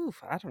like,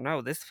 oof, I don't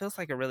know. This feels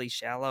like a really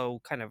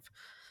shallow kind of.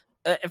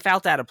 It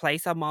felt out of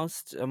place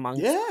almost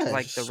amongst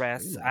like the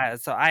rest.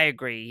 So I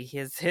agree.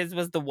 His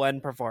was the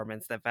one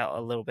performance that felt a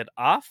little bit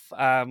off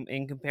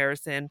in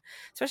comparison,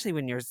 especially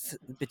when you're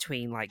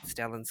between like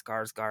Stellan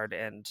Skarsgård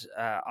and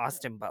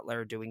Austin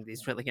Butler doing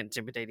these really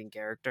intimidating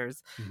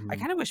characters. I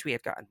kind of wish we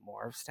had gotten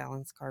more of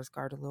Stellan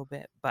Skarsgård a little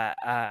bit, but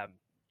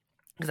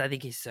because I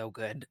think he's so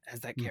good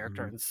as that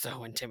character and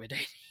so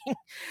intimidating.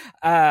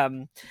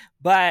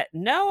 But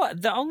no,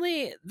 the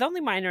only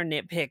minor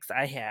nitpicks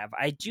I have,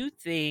 I do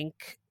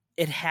think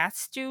it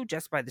has to,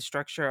 just by the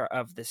structure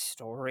of the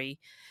story,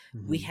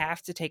 we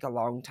have to take a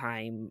long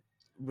time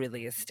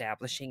really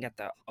establishing at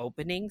the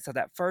opening. So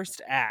that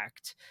first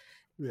act,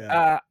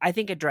 I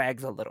think it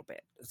drags a little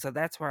bit. So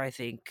that's where I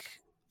think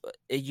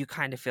you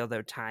kind of feel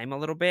their time a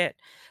little bit.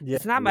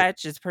 It's not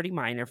much. It's pretty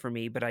minor for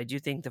me, but I do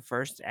think the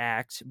first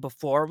act,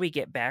 before we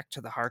get back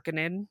to the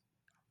Harkonnen,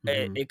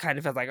 it kind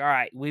of feels like, all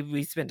right,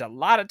 we spent a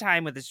lot of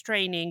time with this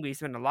training. We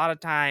spent a lot of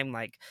time,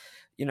 like,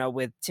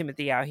 with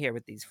Timothy out here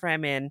with these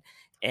Fremen.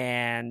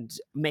 And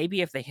maybe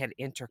if they had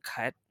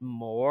intercut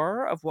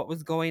more of what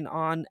was going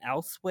on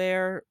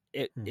elsewhere,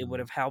 it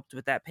would have helped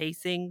with that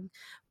pacing.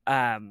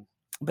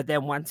 But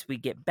then once we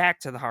get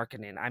back to the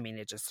Harkonnen, I mean,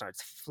 it just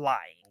starts flying.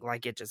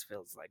 Like, it just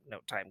feels like no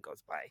time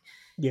goes by.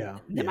 Yeah.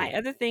 Then my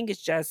other thing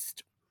is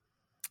just,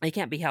 it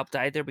can't be helped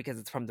either because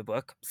it's from the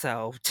book.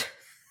 So...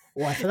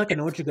 Well, I feel like I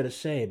know what you're gonna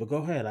say, but go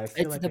ahead. I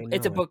feel like I know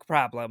it's a book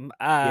problem.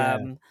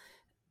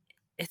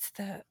 It's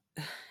the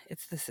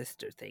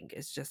sister thing.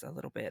 It's just a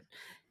little bit.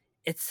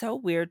 It's so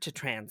weird to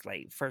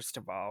translate. First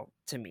of all,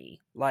 to me,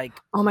 like,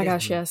 oh my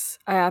gosh, yes,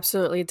 I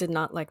absolutely did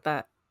not like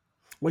that.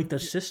 Wait, the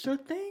sister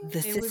thing?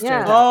 The sister.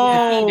 Yeah.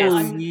 Oh,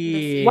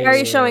 yeah. Why are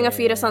you showing a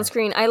fetus on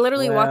screen? I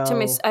literally walked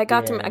to I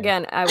got to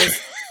again. I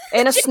was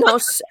in a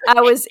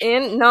I was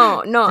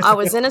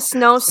in a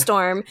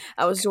snowstorm.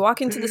 I was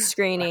walking to the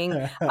screening.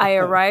 I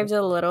arrived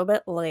a little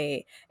bit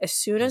late. As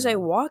soon as I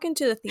walk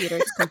into the theater,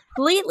 it's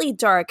completely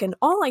dark, and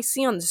all I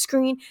see on the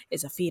screen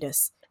is a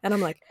fetus. And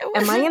I'm like,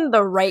 am I in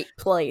the right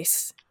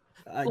place?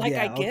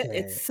 I get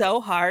it's so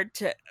hard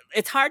to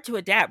it's hard to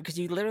adapt because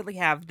you literally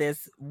have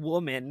this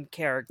woman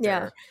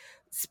character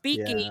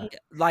speaking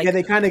like Yeah,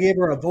 they kind of gave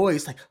her a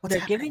voice. Like, what's they're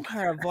happening? giving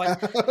her a voice.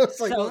 I was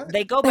like, So what?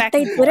 they go But back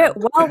they and did it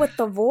forth. well with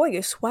the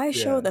voice. Why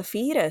show Yeah. the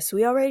fetus?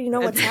 We already know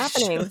And what's they show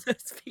happening.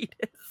 this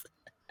fetus.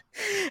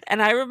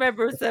 And I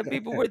remember some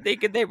people were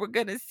thinking they were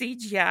going to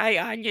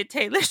CGI Anya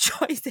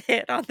Taylor-Joy's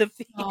head on the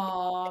fetus.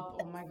 Oh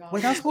my god.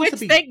 Wait, that's supposed Which, to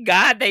be. thank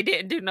God, they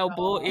didn't do no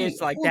bull Wait,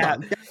 it's like hold that.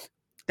 on.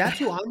 That's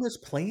who Anya's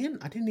playing?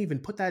 I didn't even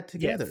put that Yes,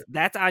 together.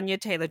 that's Anya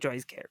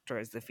Taylor-Joy's character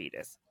as the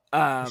fetus.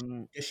 Does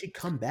she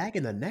come back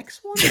in the next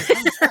one?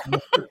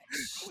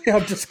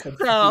 I'm just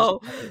confused.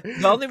 So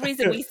the only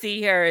reason we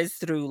see her is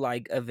through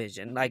like a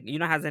vision. Like, you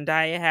know how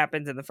Zendaya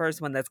happens in the first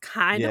one? That's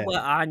kind of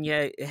what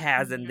Anya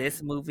has in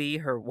this movie.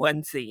 Her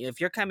one scene. If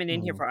you're coming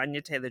in here for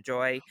Anya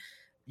Taylor-Joy,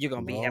 you're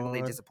gonna be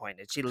heavily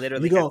disappointed. She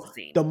literally has a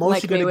scene. The most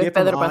Like you're me gonna with get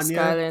from Pedro Anya.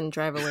 Pascal and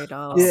Drive Away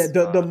Dolls. Yeah,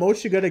 the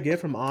most you're gonna get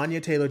from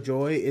Anya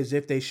Taylor-Joy is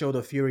if they show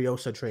the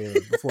Furiosa trailer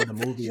before the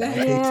movie.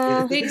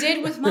 Yeah. They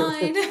did with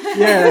mine.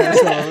 Yeah,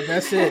 so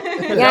that's it.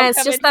 Yeah,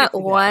 it's just that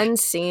one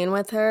scene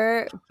with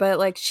her, but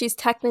like she's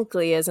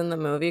technically is in the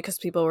movie because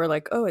people were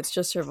like, "Oh, it's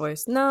just her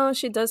voice." No,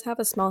 she does have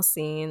a small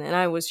scene, and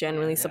I was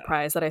genuinely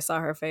surprised that I saw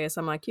her face.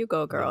 I'm like, "You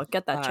go, girl,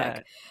 get that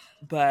check."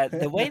 But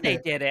the way they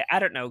did it, I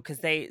don't know, because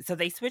they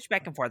switch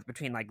back and forth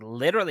between like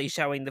literally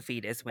showing the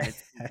fetus when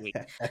it's weak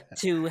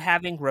to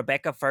having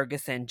Rebecca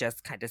Ferguson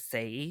just kind of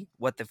say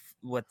what the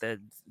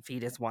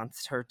fetus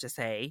wants her to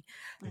say,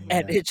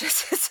 and it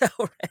just is so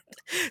red.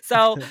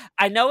 So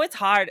I know it's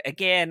hard.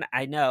 Again,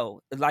 I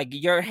know like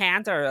your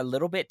hands are a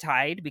little bit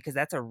tied because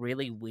that's a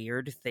really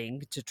weird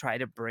thing to try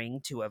to bring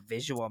to a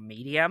visual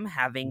medium,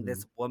 having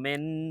this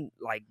woman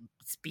like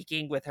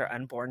speaking with her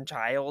unborn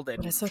child and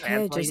But it's okay,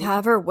 translating. just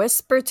have her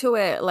whisper to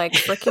it like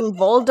freaking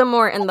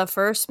Voldemort in the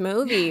first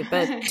movie,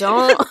 but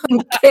don't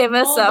give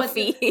us a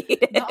fetus.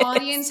 The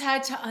audience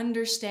had to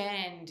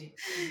understand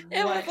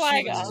what she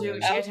was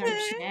doing. She had to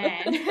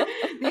understand.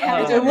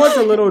 It was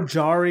a little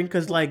jarring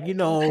because, like, you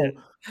know,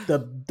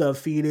 the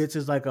fetus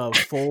is like a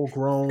full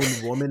grown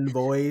woman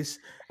voice.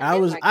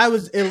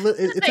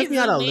 It took me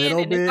out a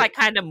little bit. It's like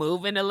kind of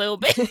moving a little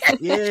bit.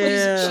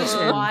 Yeah, she's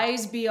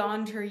wise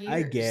beyond her years.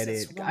 I get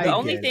it.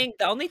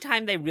 The only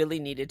time they really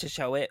needed to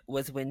show it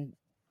was when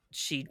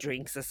she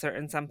drinks a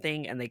certain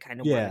something and they kind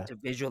of wanted to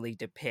visually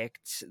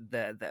depict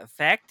the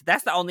effect.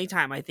 That's the only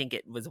time I think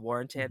it was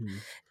warranted.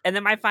 And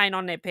then my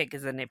final nitpick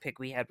is a nitpick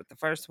we had with the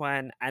first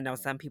one. I know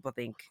some people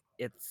think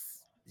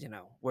it's, you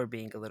know, we're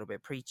being a little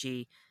bit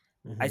preachy.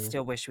 I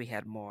still wish we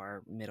had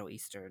more Middle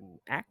Eastern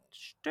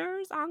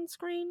actors on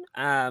screen.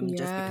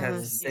 Just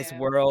because this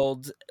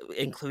world,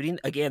 including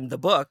again the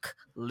book,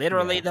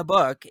 literally the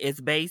book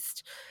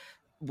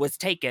was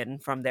taken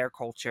from their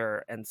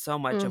culture, and so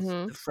much of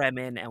the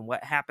Fremen and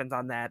what happens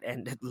on that,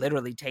 and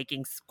literally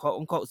taking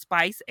quote unquote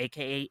spice,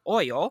 aka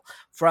oil,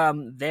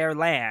 from their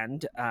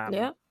land.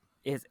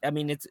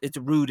 It's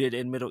rooted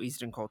in Middle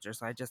Eastern culture.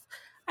 So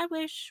I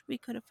wish we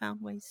could have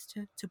found ways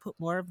to put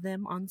more of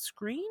them on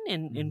screen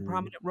in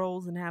prominent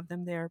roles and have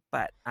them there.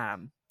 But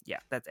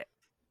that's it.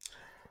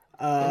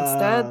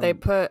 Instead, they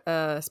put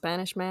a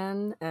Spanish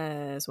man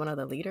as one of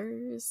the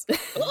leaders.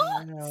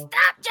 Stop,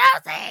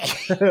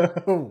 Josie!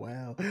 Oh,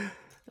 wow.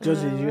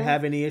 Josie, did you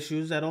have any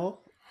issues at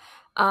all?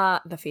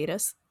 The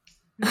fetus.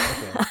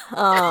 Okay.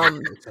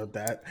 So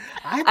that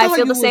I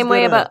feel the same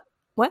way about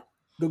what?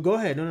 Go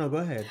ahead. No, go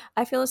ahead.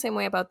 I feel the same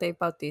way about Dave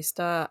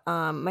Bautista.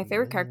 My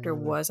favorite character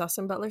was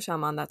Austin Butler, so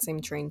I'm on that same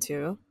train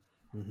too.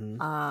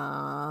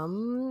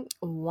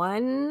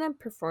 One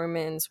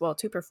performance, well,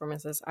 two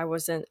performances I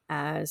wasn't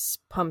as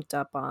pumped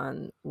up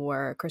on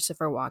were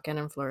Christopher Walken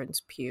and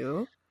Florence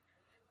Pugh.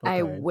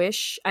 Okay.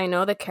 I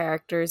know the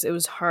characters, it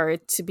was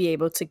hard to be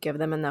able to give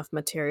them enough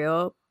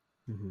material,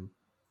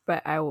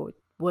 but I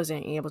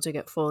wasn't able to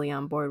get fully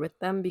on board with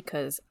them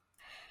because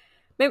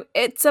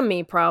it's a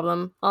me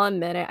problem. I'll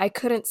admit it. I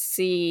couldn't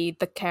see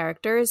the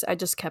characters. I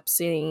just kept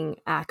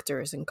seeing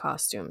actors in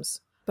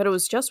costumes. But it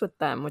was just with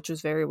them, which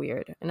was very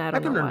weird. And I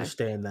can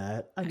understand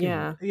that. I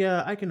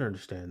can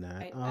understand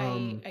that.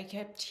 I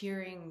kept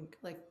hearing,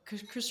 like,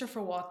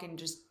 Christopher Walken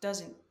just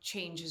doesn't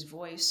change his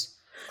voice.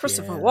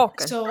 Christopher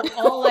Walken. So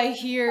all I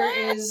hear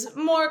is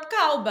more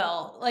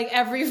cowbell, like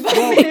every 5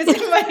 minutes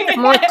in my head.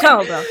 More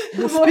cowbell.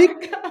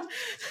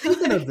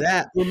 Speaking of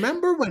that,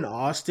 remember when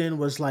Austin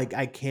was like,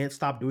 I can't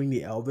stop doing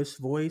the Elvis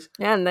voice?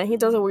 Yeah, and then he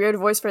does a weird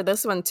voice for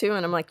this one too,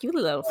 and I'm like, you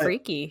little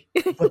freaky.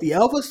 But the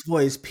Elvis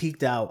voice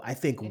peaked out, I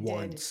think,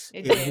 once.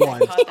 And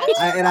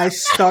I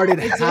started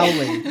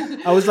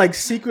howling. I was like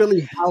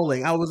secretly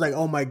howling. I was like,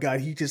 oh my God,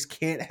 he just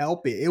can't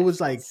help it. It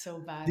was like, it's so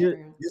bad.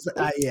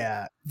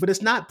 But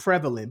it's not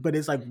prevalent, but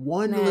it's like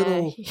one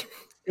little...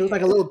 It was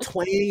like a little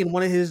twang in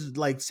one of his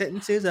like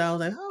sentences. And I was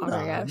like, oh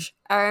my gosh.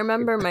 I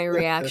remember my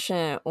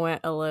reaction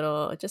went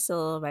just a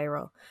little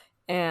viral.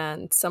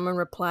 And someone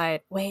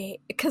replied,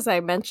 wait, because I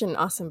mentioned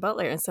Austin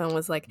Butler, and someone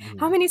was like,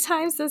 how many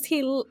times does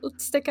he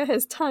stick out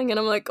his tongue? And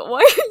I'm like,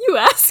 why are you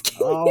asking?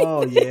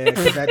 Oh yeah,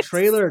 because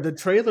the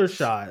trailer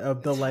shot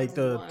of the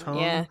tongue.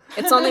 Yeah,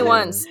 it's only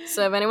once.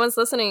 So if anyone's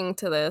listening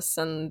to this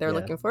and they're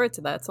looking forward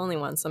to that, it's only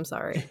once. I'm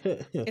sorry.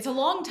 It's a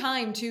long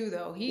time too,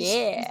 though.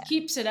 He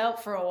keeps it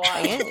out for a while.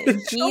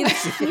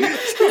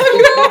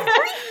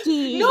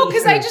 No,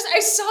 because I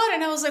saw it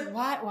and I was like,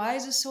 why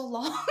is it so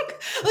long?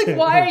 Like,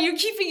 why are you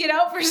keeping it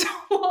out for so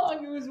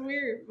long? It was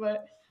weird,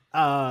 but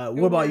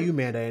what about you,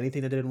 Amanda?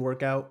 Anything that didn't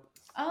work out?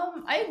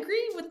 I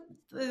agree with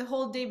the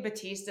whole Dave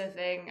Bautista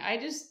thing. I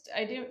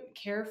didn't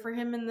care for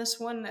him in this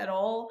one at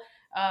all.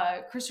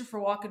 Christopher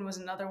Walken was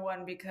another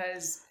one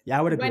because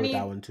I would agree with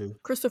that one too.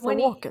 Christopher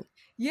Walken.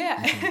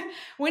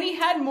 When he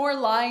had more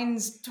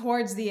lines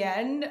towards the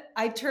end,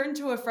 I turned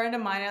to a friend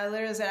of mine. I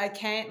literally said, I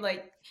can't,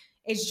 like,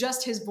 it's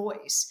just his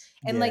voice.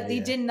 And they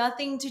did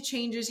nothing to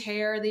change his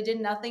hair. They did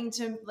nothing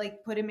to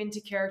like put him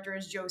into character,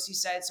 as Josie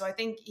said. So I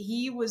think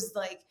he was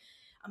like,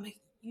 I'm like,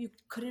 you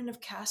couldn't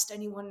have cast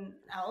anyone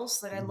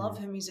else. Like, I love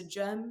him. He's a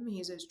gem.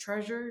 He's a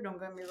treasure. Don't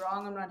get me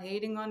wrong. I'm not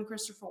hating on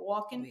Christopher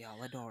Walken. We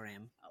all adore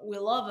him. We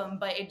love him,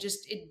 but it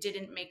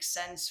didn't make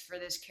sense for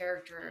this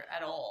character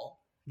at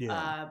all.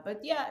 But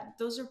yeah,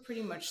 those are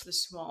pretty much the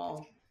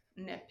small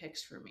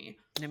nitpicks for me.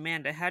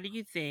 Amanda, how do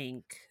you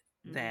think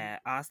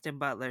that Austin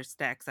Butler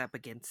stacks up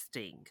against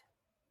Sting?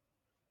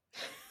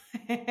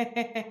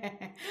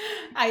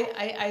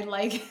 I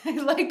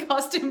like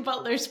Austin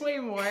Butler's way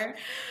more.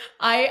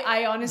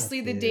 I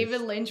honestly, the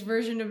David Lynch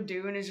version of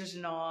Dune is just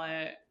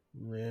not.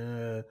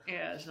 Yeah,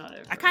 it's not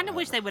it. I kind of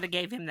wish they would have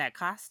gave him that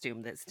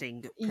costume that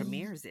Sting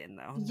premieres in,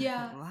 though.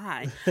 Yeah.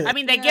 Lie. I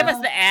mean, they give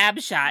us the ab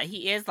shot.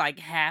 He is like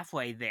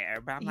halfway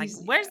there, but I'm like,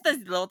 where's the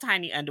little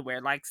tiny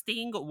underwear? Like,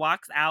 Sting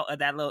walks out of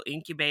that little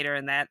incubator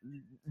in that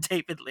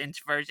David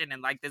Lynch version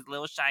and like this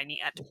little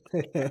shiny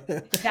underwear.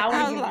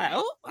 I was like,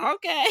 oh,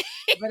 okay.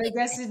 But I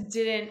guess it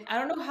didn't. I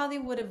don't know how they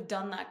would have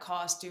done that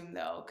costume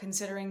though,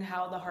 considering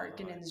how the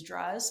Harkonnens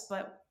dress.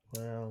 But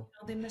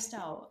they missed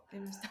out.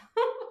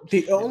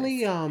 The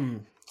only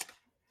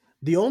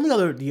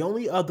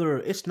other,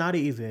 it's not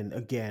even,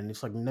 again,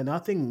 it's like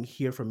nothing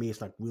here for me.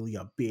 It's like really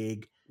a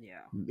big,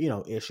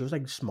 issue. It's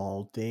like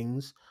small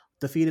things.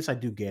 The fetus, I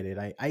do get it.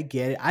 I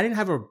get it. I didn't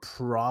have a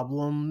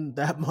problem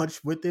that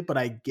much with it, but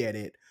I get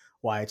it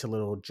why it's a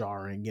little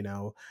jarring,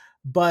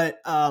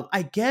 But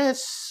I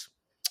guess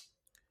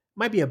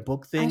might be a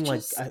book thing.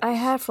 I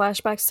have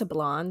flashbacks to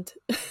Blonde.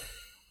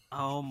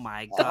 Oh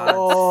my god!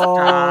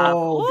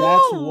 Oh,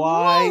 that's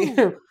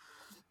why.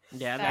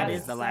 Yeah, that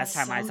is the last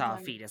time I saw a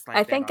fetus like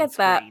I that. think at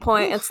that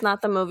point, it's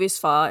not the movie's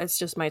fault. It's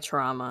just my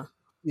trauma.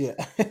 Yeah,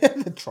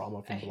 the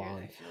trauma from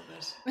Blonde.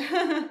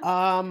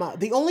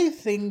 The only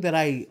thing that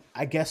I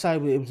guess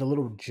it was a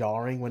little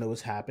jarring when it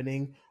was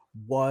happening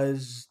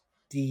was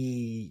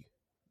the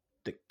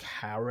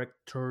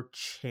character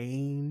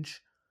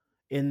change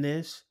in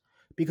this,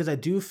 because I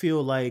do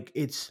feel like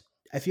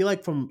I feel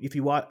like if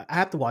you watch, I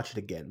have to watch it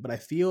again, but I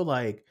feel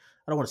like,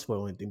 I don't want to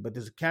spoil anything, but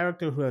there's a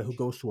character who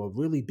goes through a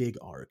really big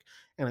arc,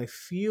 and I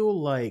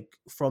feel like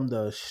from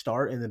the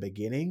start, in the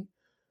beginning,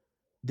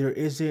 there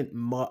isn't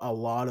a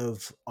lot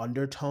of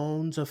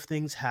undertones of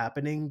things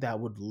happening that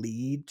would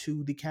lead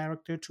to the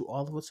character to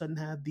all of a sudden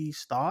have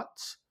these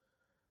thoughts.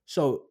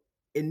 So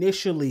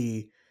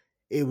initially,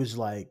 it was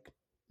like,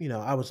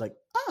 I was like,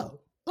 oh,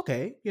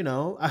 okay,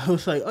 I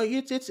was like, oh,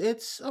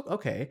 it's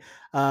okay.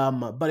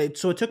 But it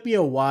took me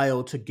a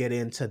while to get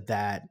into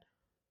that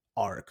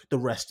arc, the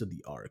rest of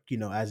the arc,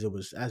 as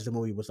the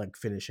movie was like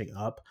finishing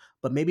up.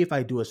 But maybe if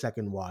I do a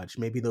second watch,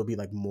 maybe there'll be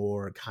like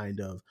more kind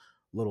of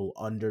little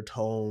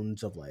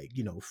undertones of like,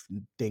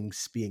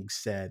 things being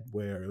said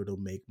where it'll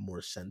make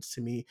more sense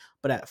to me.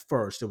 But at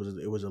first it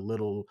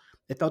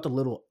felt a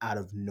little out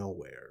of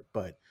nowhere.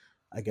 But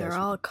I guess they're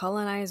all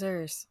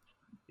colonizers.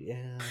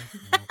 Yeah.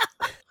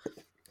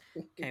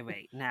 Okay,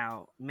 wait.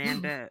 Now,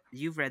 Amanda,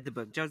 you've read the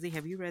book. Josie,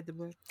 have you read the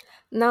book?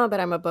 No, but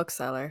I'm a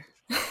bookseller.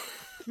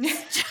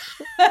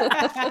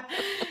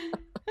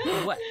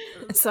 What?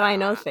 So I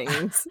know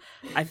things.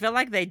 I feel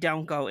like they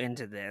don't go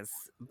into this,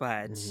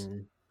 but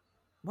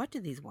what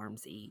do these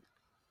worms eat?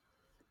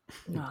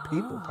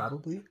 People,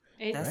 probably.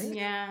 Right?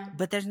 Yeah.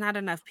 But there's not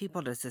enough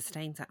people to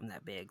sustain something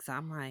that big. So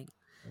I'm like,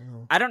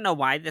 I don't know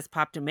why this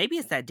popped in. Maybe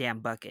it's that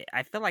damn bucket.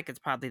 I feel like it's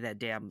probably that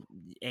damn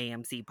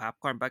AMC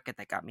popcorn bucket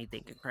that got me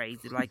thinking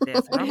crazy like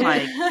this. And I'm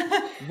like,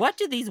 what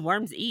do these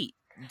worms eat?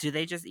 Do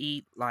they just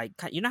eat, like,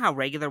 how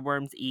regular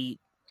worms eat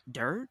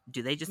dirt?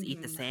 Do they just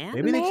eat the sand?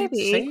 Maybe they eat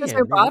the sand. Because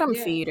they're bottom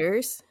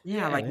feeders.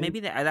 Yeah, like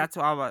maybe that's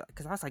all.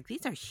 Because I was like,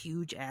 these are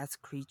huge ass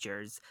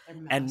creatures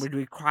and would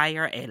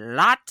require a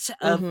lot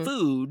of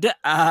food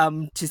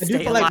to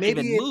stay alive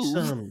and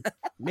move.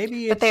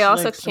 Maybe, but they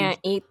also can't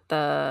eat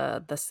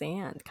the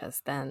sand,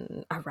 because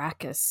then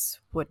Arrakis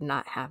would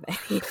not have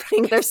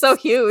anything. They're so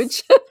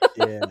huge.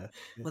 Yeah.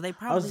 Well, they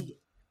probably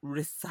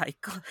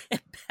recycle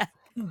it back.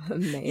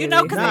 Maybe.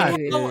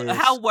 Because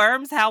how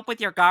worms help with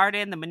your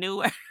garden, the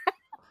manure.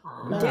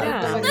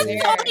 Yeah.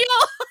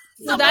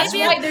 So that's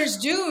maybe why there's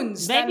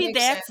dunes. That maybe makes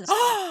that's sense.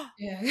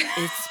 Yeah.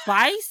 is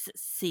spice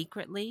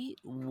secretly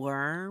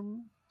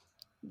worm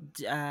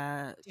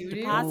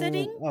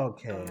depositing? Oh, Oh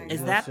okay. my Is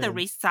god. that the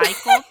Listen,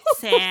 recycled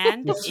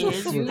sand this is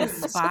this the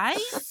Dunes.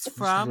 spice this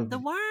from the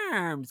rev-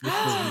 worms? this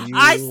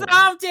I review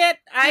solved it.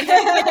 I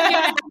have figured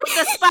out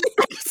the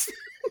spice.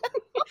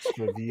 this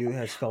review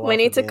has fell We off a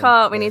need to damn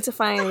call. We cliff. need to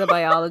find the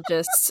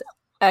biologist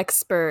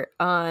expert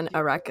on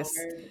Dear Arrakis.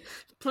 Lord.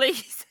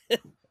 Please.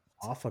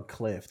 Off a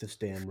cliff. This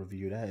damn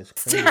review. That is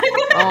crazy.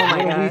 Oh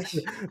my What are we- gosh.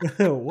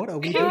 what are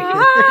we doing?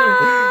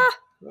 Ah!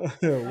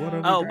 What are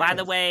we Oh, by doing?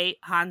 the way,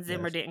 Hans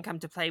Zimmer Yes. didn't come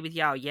to play with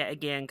y'all yet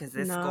again because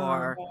this No.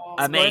 score Oh,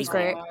 amazing.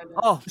 great. God.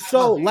 Oh,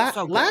 So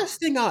so good. last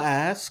thing I'll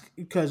ask,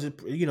 because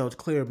it's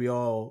clear we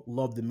all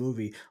love the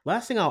movie.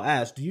 Last thing I'll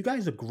ask: do you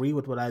guys agree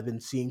with what I've been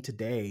seeing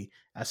today,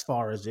 as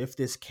far as if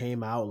this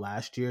came out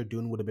last year,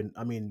 Dune would have been?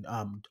 I mean,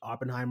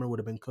 Oppenheimer would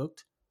have been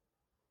cooked,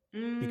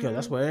 because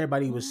that's what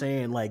everybody was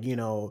saying. Like,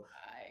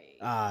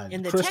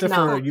 In the Christopher,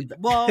 technical,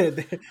 well, I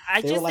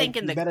they were just like, think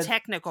in you the better.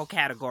 technical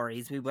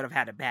categories we would have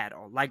had a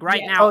battle. Like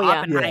right Yeah. now, Oh, yeah.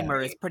 Oppenheimer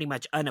Yeah. is pretty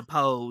much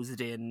unopposed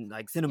in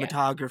like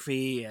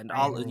cinematography and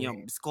all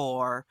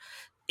score.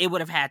 It would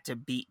have had to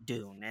beat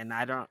Dune, and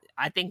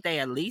I think they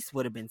at least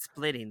would have been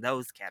splitting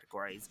those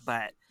categories.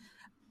 But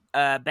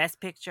best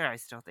picture, I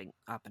still think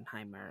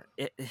Oppenheimer.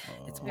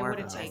 It's more of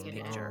a would've best taken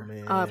it. picture.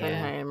 Man.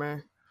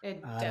 Oppenheimer.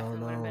 It I definitely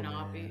don't would have been know,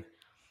 Oppie. man.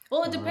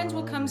 Well, it depends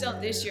what comes out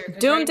man. this year. 'cause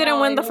Dune right didn't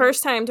now, win I the know-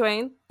 first time,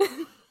 Dwayne.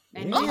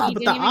 And Yeah, he but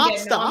didn't even get the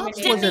ops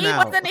nominated. wasn't He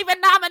out. wasn't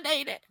even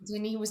nominated.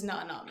 He was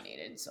not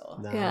nominated, so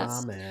Nah,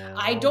 Yes. man.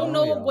 I don't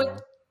know what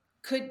y'all.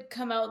 could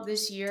come out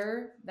this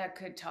year that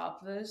could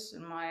top this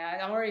in my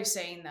eyes. I'm already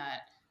saying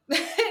that. And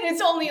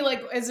it's only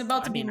like it's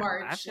about to I be mean,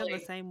 March. I feel the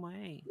like, same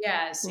way.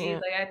 yeah, see, Yeah.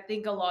 like I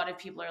think a lot of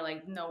people are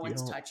like, no You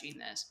one's don't- touching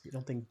this. You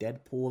don't think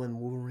Deadpool and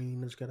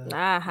Wolverine is gonna?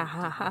 Ah, ha,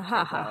 ha, ha,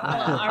 ha, ha,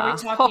 Well, ha. are we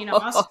talking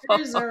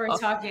Oscars or are we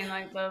talking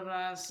like the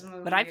best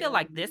movie? But I feel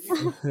like this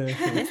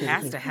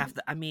has to have have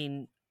the. I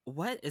mean,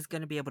 what is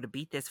going to be able to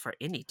beat this for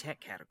any tech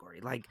category?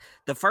 Like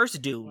the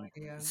first Dune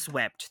Yeah.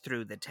 swept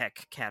through the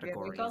tech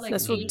categories. like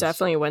This will eight.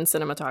 definitely win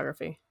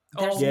cinematography.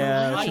 There's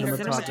Yeah, no way.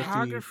 100%.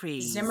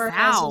 Cinematography, Zimmer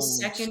has sound, his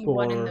second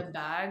one in the score.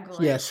 bag. Like,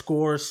 Yeah,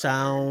 score,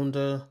 sound,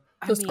 I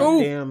Let's mean,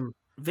 go. damn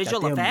visual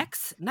goddamn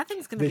effects.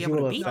 Nothing's going to be able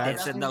visual to beat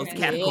effects. this in No, those nothing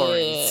can.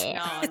 categories.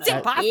 Yeah. It's no.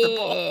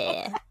 impossible.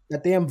 Yeah.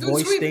 that damn Dude,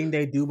 voice sweet. thing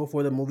they do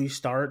before the movie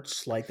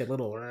starts, like that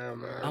little.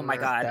 Oh my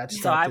god! That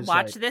So stuff I is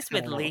watched like, this I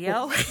with don't know.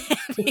 Leo.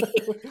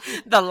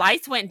 The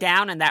lights went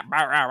down, and that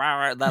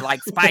the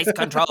like spice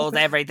controls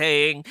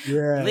everything.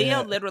 Yeah, Leo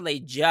yeah. literally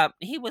jumped.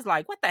 He was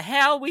like, "What the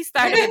hell? We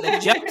started with a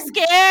jump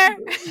scare."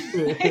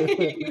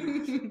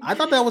 I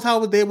thought that was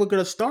how they were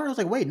gonna start. I was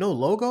like, wait, no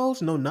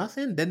logos, no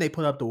nothing. Then they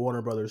put up the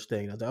Warner Brothers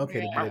thing. I was like,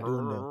 okay,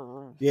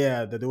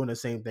 Yeah. they're doing the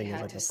same They thing as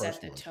had like to the set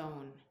first the one.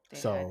 tone. They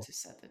So- had to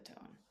set the tone.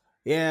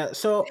 Yeah,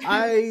 so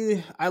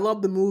I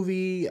love the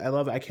movie. I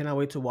love it. I cannot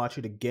wait to watch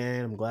it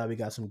again. I'm glad we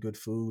got some good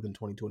food in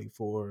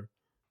 2024.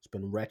 It's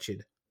been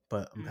wretched,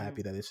 but I'm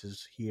happy that this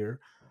is here.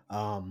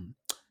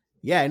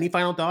 Yeah, any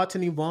final thoughts,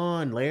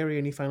 anyone? Larry,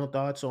 any final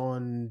thoughts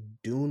on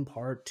Dune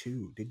Part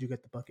 2? Did you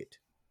get the bucket?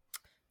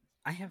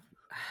 I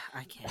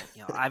can't,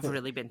 I've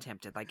really been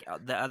tempted. Like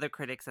the other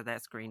critics of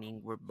that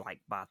screening were like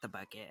bought the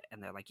bucket,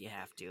 and they're like, you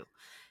have to.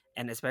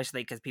 And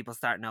especially because people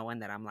start knowing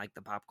that I'm like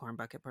the popcorn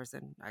bucket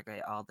person. I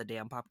get all the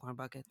damn popcorn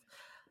buckets.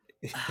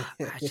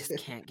 I just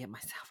can't get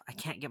myself. I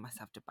can't get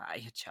myself to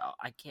buy it, y'all.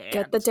 I can't.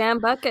 Get the damn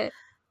bucket.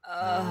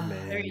 Nah,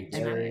 man. Very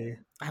Very-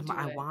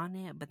 I it. want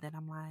it, but then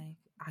I'm like,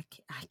 I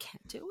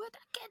can't do it.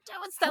 I can't do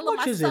it. How Selling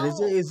much my is it?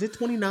 soul. Is it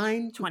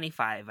 29?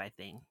 25, I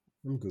think.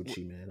 I'm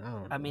Gucci, man. I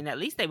don't know. I mean, at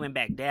least they went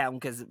back down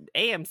because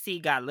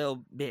AMC got a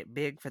little bit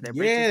big for their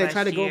britches yeah, they last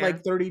tried to go year.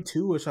 like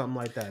 32 or something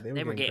like that.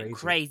 They were getting crazy.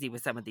 crazy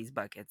with some of these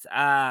buckets.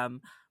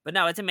 But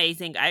no, it's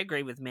amazing. I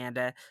agree with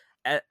Manda.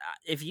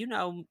 If you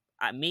know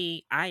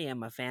me, I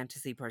am a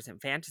fantasy person.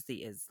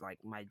 Fantasy is like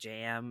my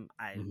jam.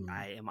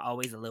 I am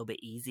always a little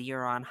bit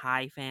easier on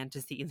high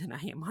fantasy than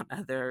I am on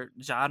other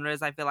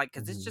genres. I feel like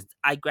because it's just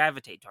I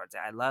gravitate towards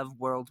it. I love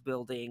world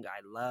building. I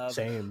love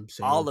Same.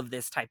 all of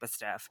this type of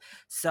stuff.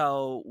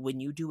 So when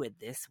you do it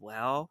this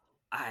well,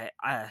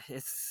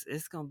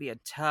 it's gonna be a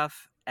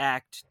tough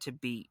act to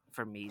beat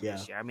for me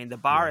this year. I mean, the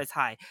bar is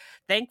high.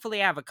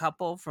 Thankfully, I have a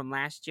couple from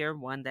last year.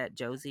 One that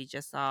Josie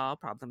just saw,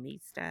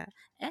 Problemista,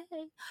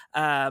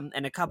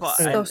 and a couple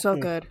So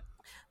good.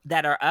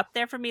 that are up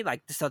there for me.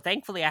 Like, so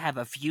thankfully, I have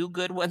a few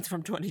good ones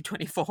from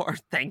 2024,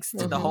 thanks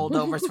to the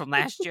holdovers from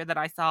last year that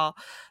I saw.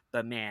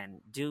 But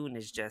man, Dune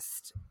is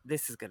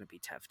this is gonna be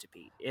tough to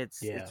beat.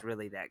 It's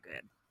really that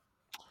good.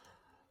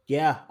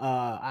 Yeah,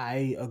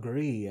 I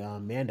agree.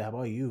 Amanda, how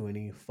about you?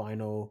 Any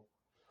final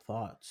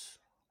thoughts?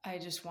 I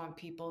just want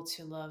people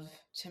to love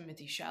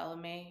Timothée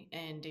Chalamet,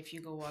 and if you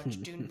go watch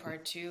Dune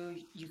Part 2,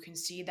 you can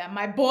see that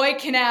my boy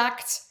can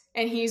act,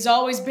 and he's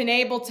always been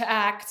able to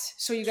act.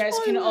 So you guys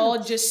can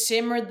all just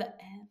simmer the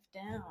F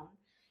down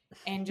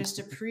and just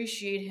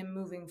appreciate him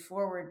moving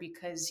forward,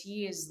 because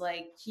he is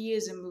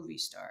a movie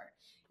star.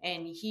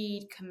 and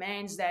he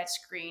commands that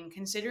screen.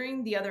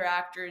 Considering the other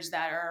actors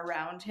that are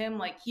around him,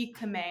 like he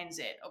commands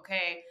it.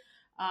 Okay.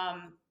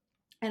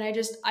 And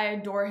I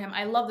adore him.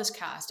 I love this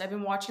cast. I've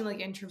been watching like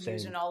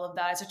interviews Same. and all of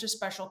that. It's such a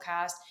special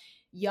cast.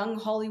 Young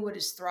Hollywood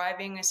is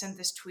thriving. I sent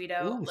this tweet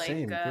out Ooh, like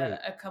same. Great.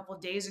 a couple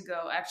days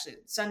ago, actually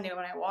Sunday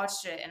when I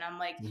watched it, and I'm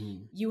like,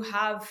 Mhm. you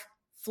have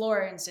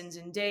Florence and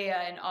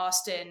Zendaya and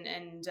Austin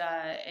and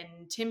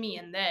Timmy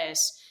in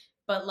this,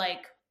 but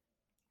like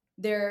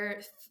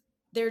they're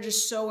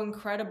just so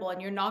incredible,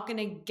 and you're not going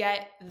to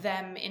get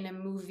them in a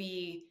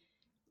movie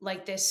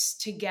like this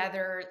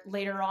together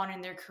later on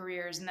in their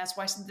careers, and that's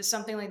why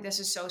something like this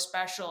is so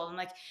special. And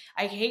like,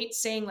 I hate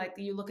saying like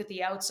you look at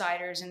The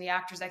Outsiders and the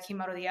actors that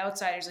came out of The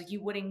Outsiders, like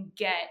you wouldn't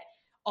get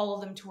all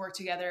of them to work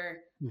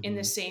together in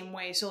the same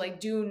way. So like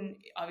Dune,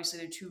 obviously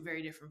they're two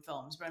very different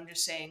films, but I'm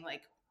just saying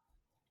like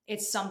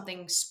it's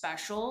something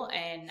special,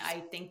 and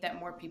I think that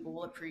more people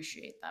will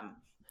appreciate them.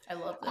 I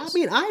love I this.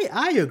 mean,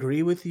 I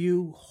agree with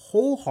you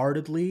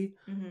wholeheartedly.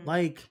 Mhm.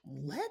 Like,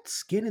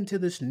 let's get into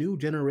this new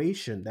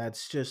generation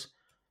that's just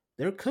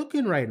they're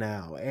cooking right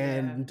now,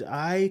 and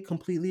I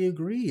completely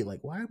agree. Like,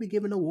 why are we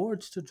giving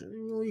awards to Jamie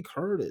Lee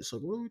Curtis?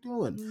 Like, what are we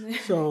doing?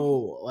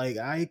 So, like,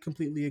 I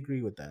completely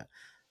agree with that.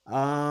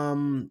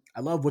 I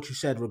love what you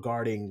said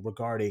regarding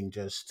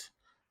just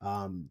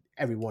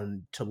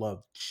everyone to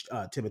love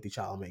Timothy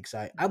Chalamet.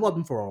 'Cause I loved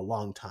him for a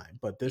long time,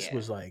 but this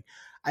was like,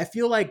 I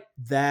feel like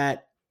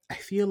that. I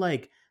feel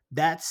like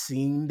that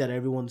scene that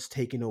everyone's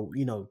taking,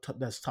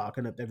 everyone's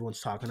talking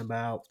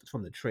about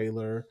from the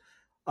trailer.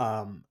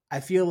 I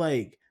feel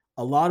like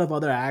a lot of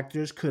other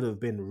actors could have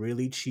been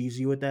really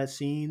cheesy with that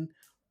scene,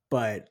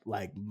 but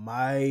like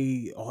my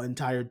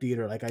entire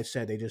theater, like I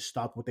said, they just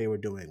stopped what they were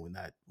doing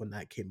when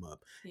that came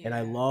up, and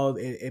I love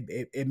it.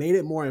 It made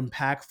it more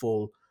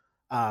impactful.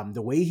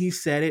 The way he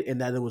said it,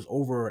 and that it was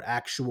over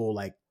actual,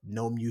 like,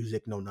 no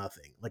music, no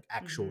nothing, like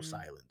actual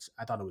silence.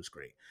 I thought it was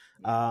great.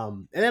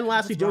 And then He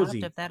lastly, was robbed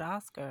Josie. of that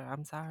Oscar.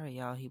 I'm sorry,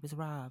 y'all. He was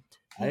robbed.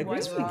 I agree.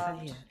 was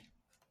robbed.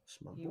 It's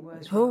my He boy.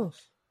 was Who?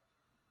 robbed.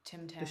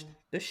 Tim Tam.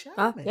 The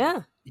Chalamet.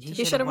 Yeah. He He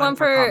should should have have won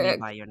Call Me for.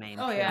 by Your Name.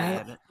 Oh,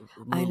 yeah. period.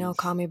 I know Move.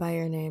 Call Me by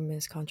Your Name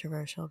is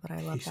controversial, but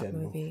I love that said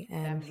move. movie, That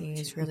and movie.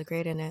 he's really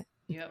great in it.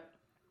 Yep.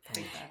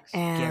 Big facts.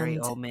 Gary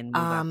And Oldman, move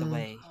out the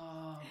way.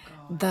 Oh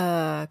god.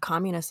 the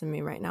communist in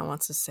me right now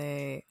wants to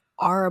say,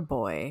 our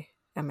boy,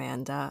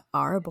 Amanda,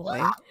 our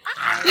boy.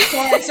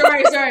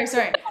 Sorry.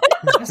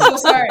 I'm so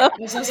sorry.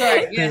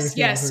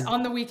 Yes.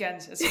 On the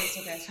weekends. It's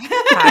okay.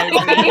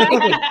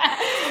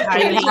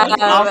 Kylie,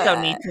 you also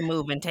need to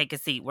move and take a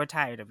seat. We're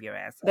tired of your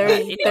ass.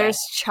 There's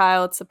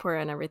child support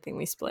and everything.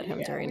 We split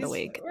him during the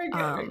week. We're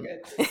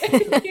good.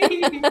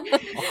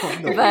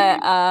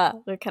 But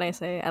what can I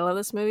say? I love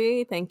this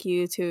movie. Thank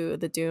you to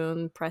the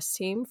Dune press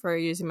team for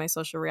using my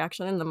social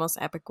reaction in the most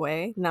epic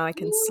way. Now I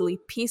can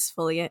sleep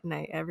peacefully at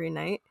night every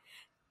night.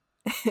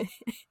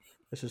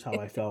 This is how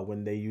I felt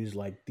when they used,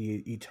 like,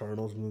 the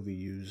Eternals movie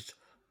used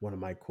one of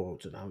my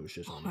quotes, and I was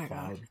just on God,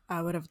 cloud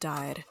I would have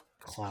died.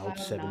 Cloud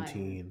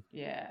 17.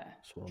 Yeah.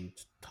 That's what I'm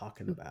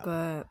talking about.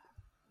 But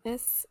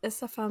it's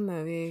a fun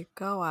movie.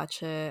 Go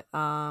watch it.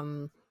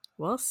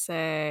 We'll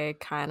say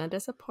kind of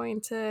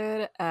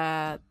disappointed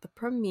at the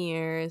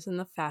premieres and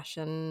the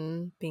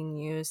fashion being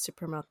used to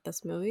promote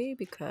this movie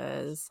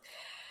because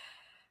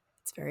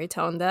it's very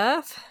tone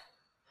deaf.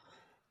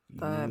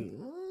 But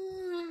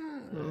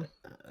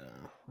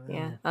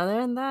yeah,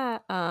 other than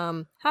that,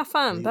 have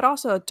fun, but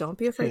also don't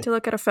be afraid to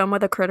look at a film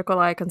with a critical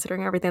eye,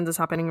 considering everything that's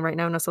happening right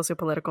now in a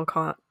sociopolitical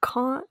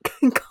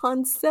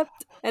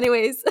concept.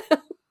 Anyways.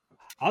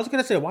 I was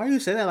gonna say, why do you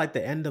say that like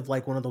the end of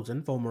like one of those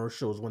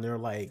infomercials when they're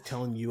like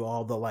telling you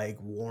all the like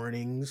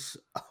warnings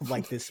of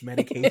like this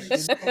medication?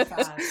 So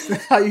fast.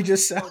 That's how you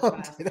just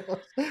sound. You know?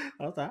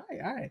 I was like,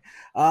 all right.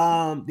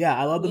 Yeah,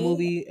 I love the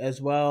movie as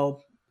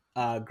well.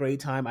 Great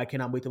time. I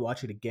cannot wait to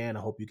watch it again.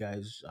 I hope you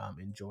guys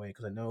enjoy it,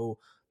 because I know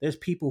there's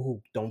people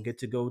who don't get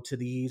to go to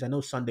these. I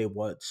know Sunday's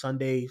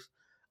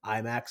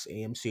IMAX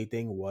AMC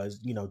thing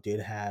was,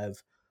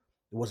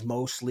 was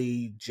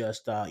mostly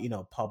just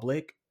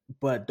public,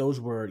 but those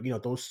were,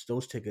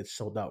 those tickets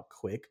sold out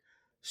quick.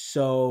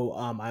 So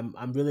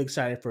I'm really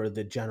excited for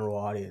the general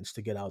audience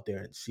to get out there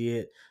and see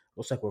it.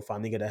 Looks like we're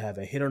finally gonna have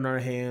a hit on our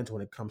hands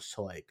when it comes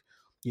to like,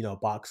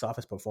 box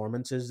office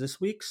performances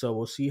this week. So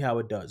we'll see how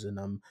it does, and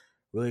I'm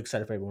really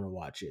excited for everyone to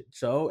watch it.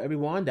 So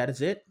everyone, that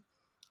is it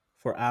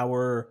for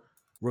our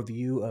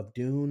review of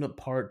Dune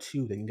Part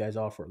 2. Thank you guys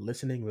all for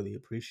listening. Really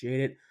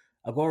appreciate it.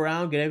 I'll go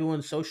around, get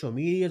everyone's social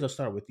medias. I'll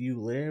start with you,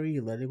 Larry.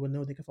 Let everyone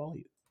know they can follow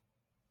you.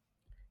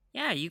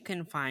 Yeah, you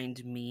can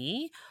find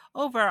me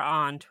over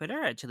on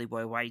Twitter at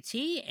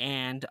ChiliBoyYT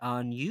and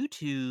on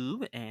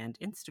YouTube and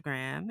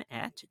Instagram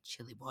at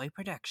ChiliBoy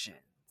Productions.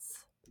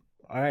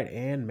 All right,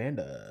 and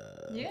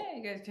Amanda. Yeah,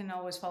 you guys can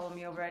always follow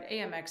me over at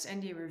AMX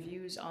Indie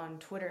Reviews on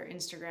Twitter,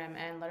 Instagram,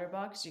 and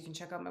Letterboxd. You can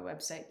check out my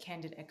website,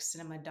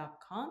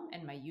 candidxcinema.com,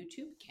 and my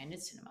YouTube,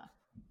 Candid Cinema.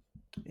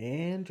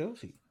 And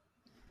Josie.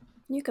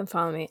 You can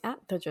follow me at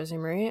the Josie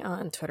Marie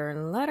on Twitter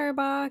and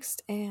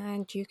Letterboxd,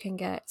 and you can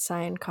get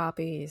signed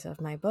copies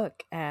of my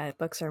book at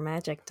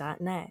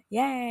booksairemagic.net.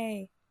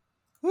 Yay!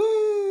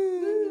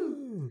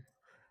 Woo!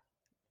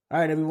 All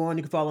right, everyone.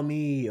 You can follow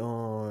me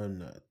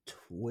on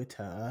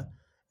Twitter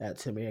at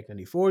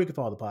Cinemaniac94. You can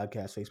follow the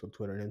podcast, Facebook,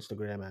 Twitter, and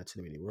Instagram at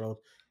Cinemaniac World.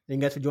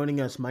 Thank you guys for joining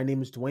us. My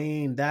name is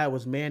Dwayne. That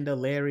was Manda,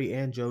 Larry,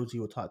 and Josie.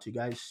 We'll talk to you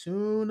guys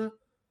soon.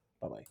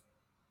 Bye-bye.